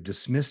conservative,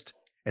 dismissed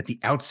at the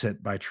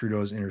outset by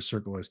Trudeau's inner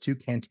circle as too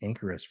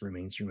cantankerous for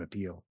mainstream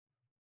appeal.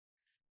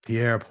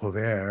 Pierre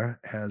Poilievre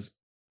has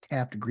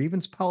tapped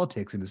grievance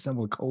politics and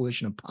assembled a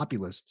coalition of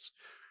populists,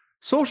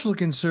 social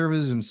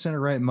conservatives, and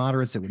center-right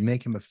moderates that would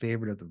make him a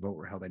favorite if the vote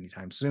were held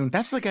anytime soon.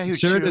 That's the guy who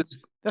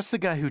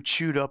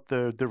chewed up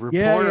the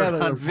reporter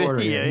on video.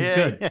 Yeah, he's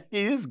good. Yeah,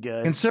 he is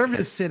good.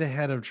 Conservatives sit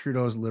ahead of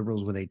Trudeau's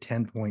Liberals with a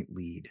 10-point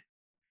lead.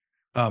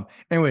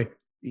 Anyway,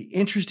 the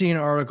interesting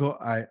article.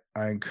 I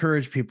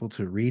encourage people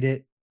to read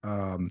it.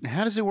 How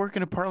does it work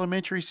in a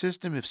parliamentary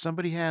system? If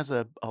somebody has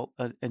a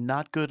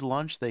not good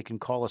lunch, they can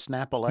call a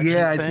snap election.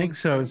 Yeah, thing? I think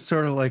so. It's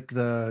sort of like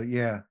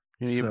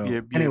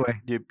anyway,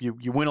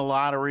 you win a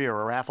lottery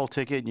or a raffle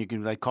ticket, and you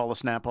can call a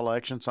snap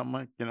election, something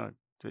like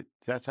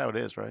that's how it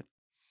is, right?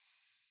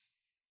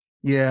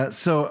 Yeah.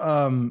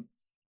 So,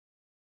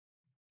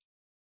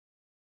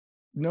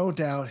 no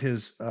doubt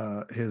his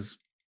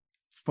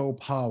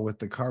faux pas with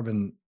the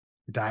carbon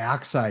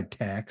dioxide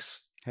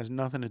tax has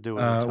nothing to do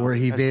with it. Where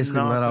he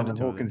basically let out the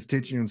whole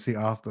constituency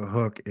off the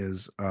hook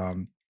is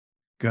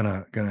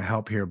gonna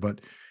help here.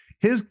 But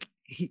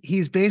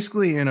he's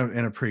basically in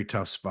a pretty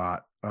tough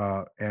spot.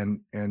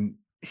 And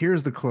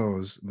here's the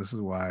close. This is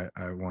why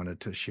I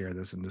wanted to share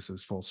this, and this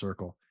is full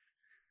circle.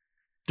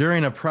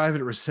 During a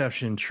private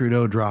reception,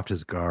 Trudeau dropped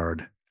his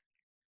guard.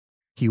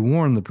 He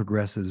warned the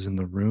progressives in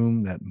the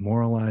room that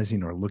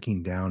moralizing or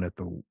looking down at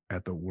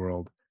the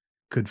world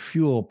could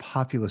fuel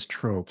populist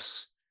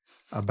tropes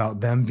about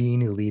them being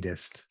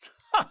elitist.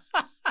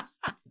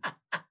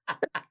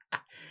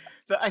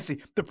 I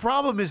see. The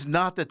problem is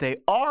not that they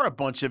are a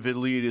bunch of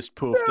elitist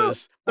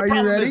pooftas.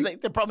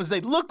 The problem is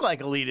they look like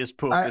elitist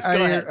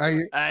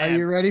pooftas. Are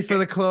you ready for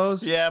the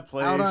close? Yeah,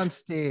 please. Out on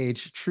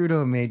stage,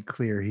 Trudeau made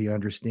clear he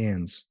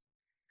understands.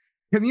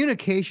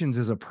 Communications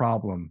is a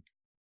problem,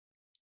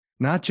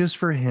 not just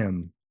for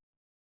him,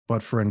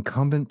 but for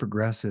incumbent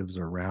progressives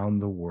around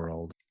the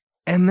world.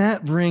 And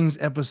that brings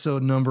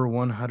episode number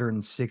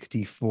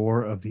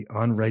 164 of the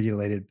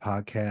Unregulated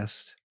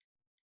Podcast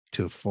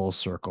to full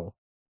circle.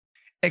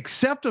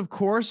 Except, of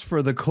course,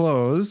 for the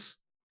close.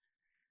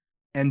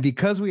 And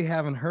because we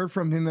haven't heard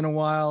from him in a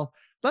while,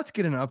 let's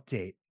get an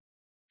update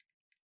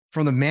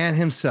from the man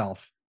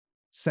himself,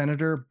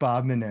 Senator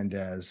Bob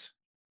Menendez.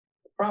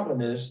 The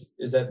problem is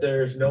that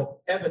there is no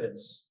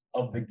evidence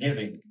of the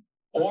giving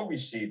or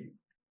receiving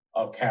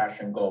of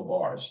cash and gold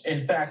bars.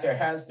 In fact, there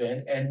has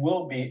been and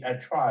will be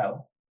at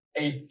trial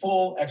a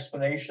full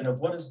explanation of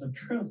what is the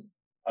truth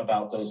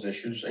about those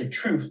issues, a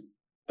truth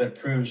that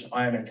proves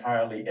I am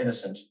entirely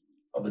innocent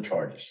of the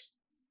charges.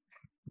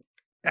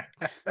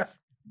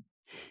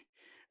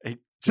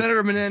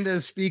 Senator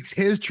Menendez speaks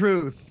his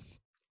truth.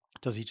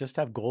 Does he just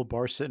have gold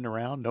bars sitting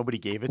around? Nobody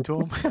gave it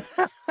to him?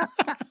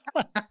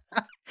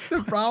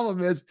 The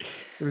problem is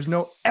there's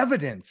no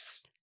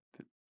evidence.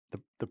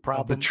 The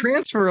problem, the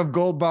transfer of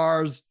gold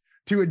bars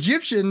to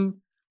Egyptian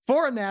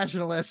foreign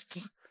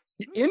nationalists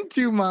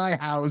into my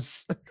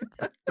house.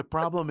 The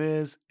problem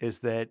is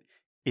that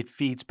it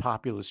feeds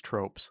populist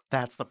tropes.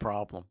 That's the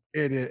problem.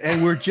 It is.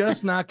 And we're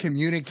just not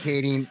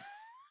communicating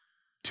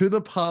to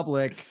the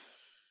public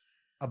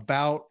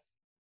about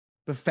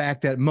the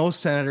fact that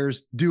most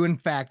senators do in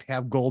fact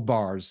have gold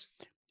bars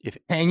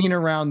hanging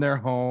around their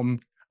home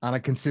on a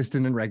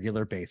consistent and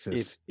regular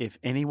basis. If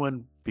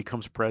anyone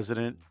becomes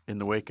president in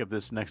the wake of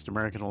this next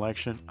American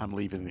election, I'm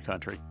leaving the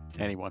country.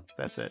 Anyone.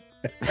 That's it.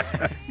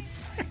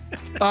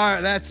 All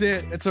right, that's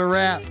it. It's a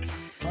wrap.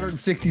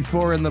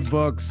 164 in the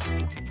books.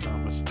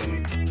 Namaste.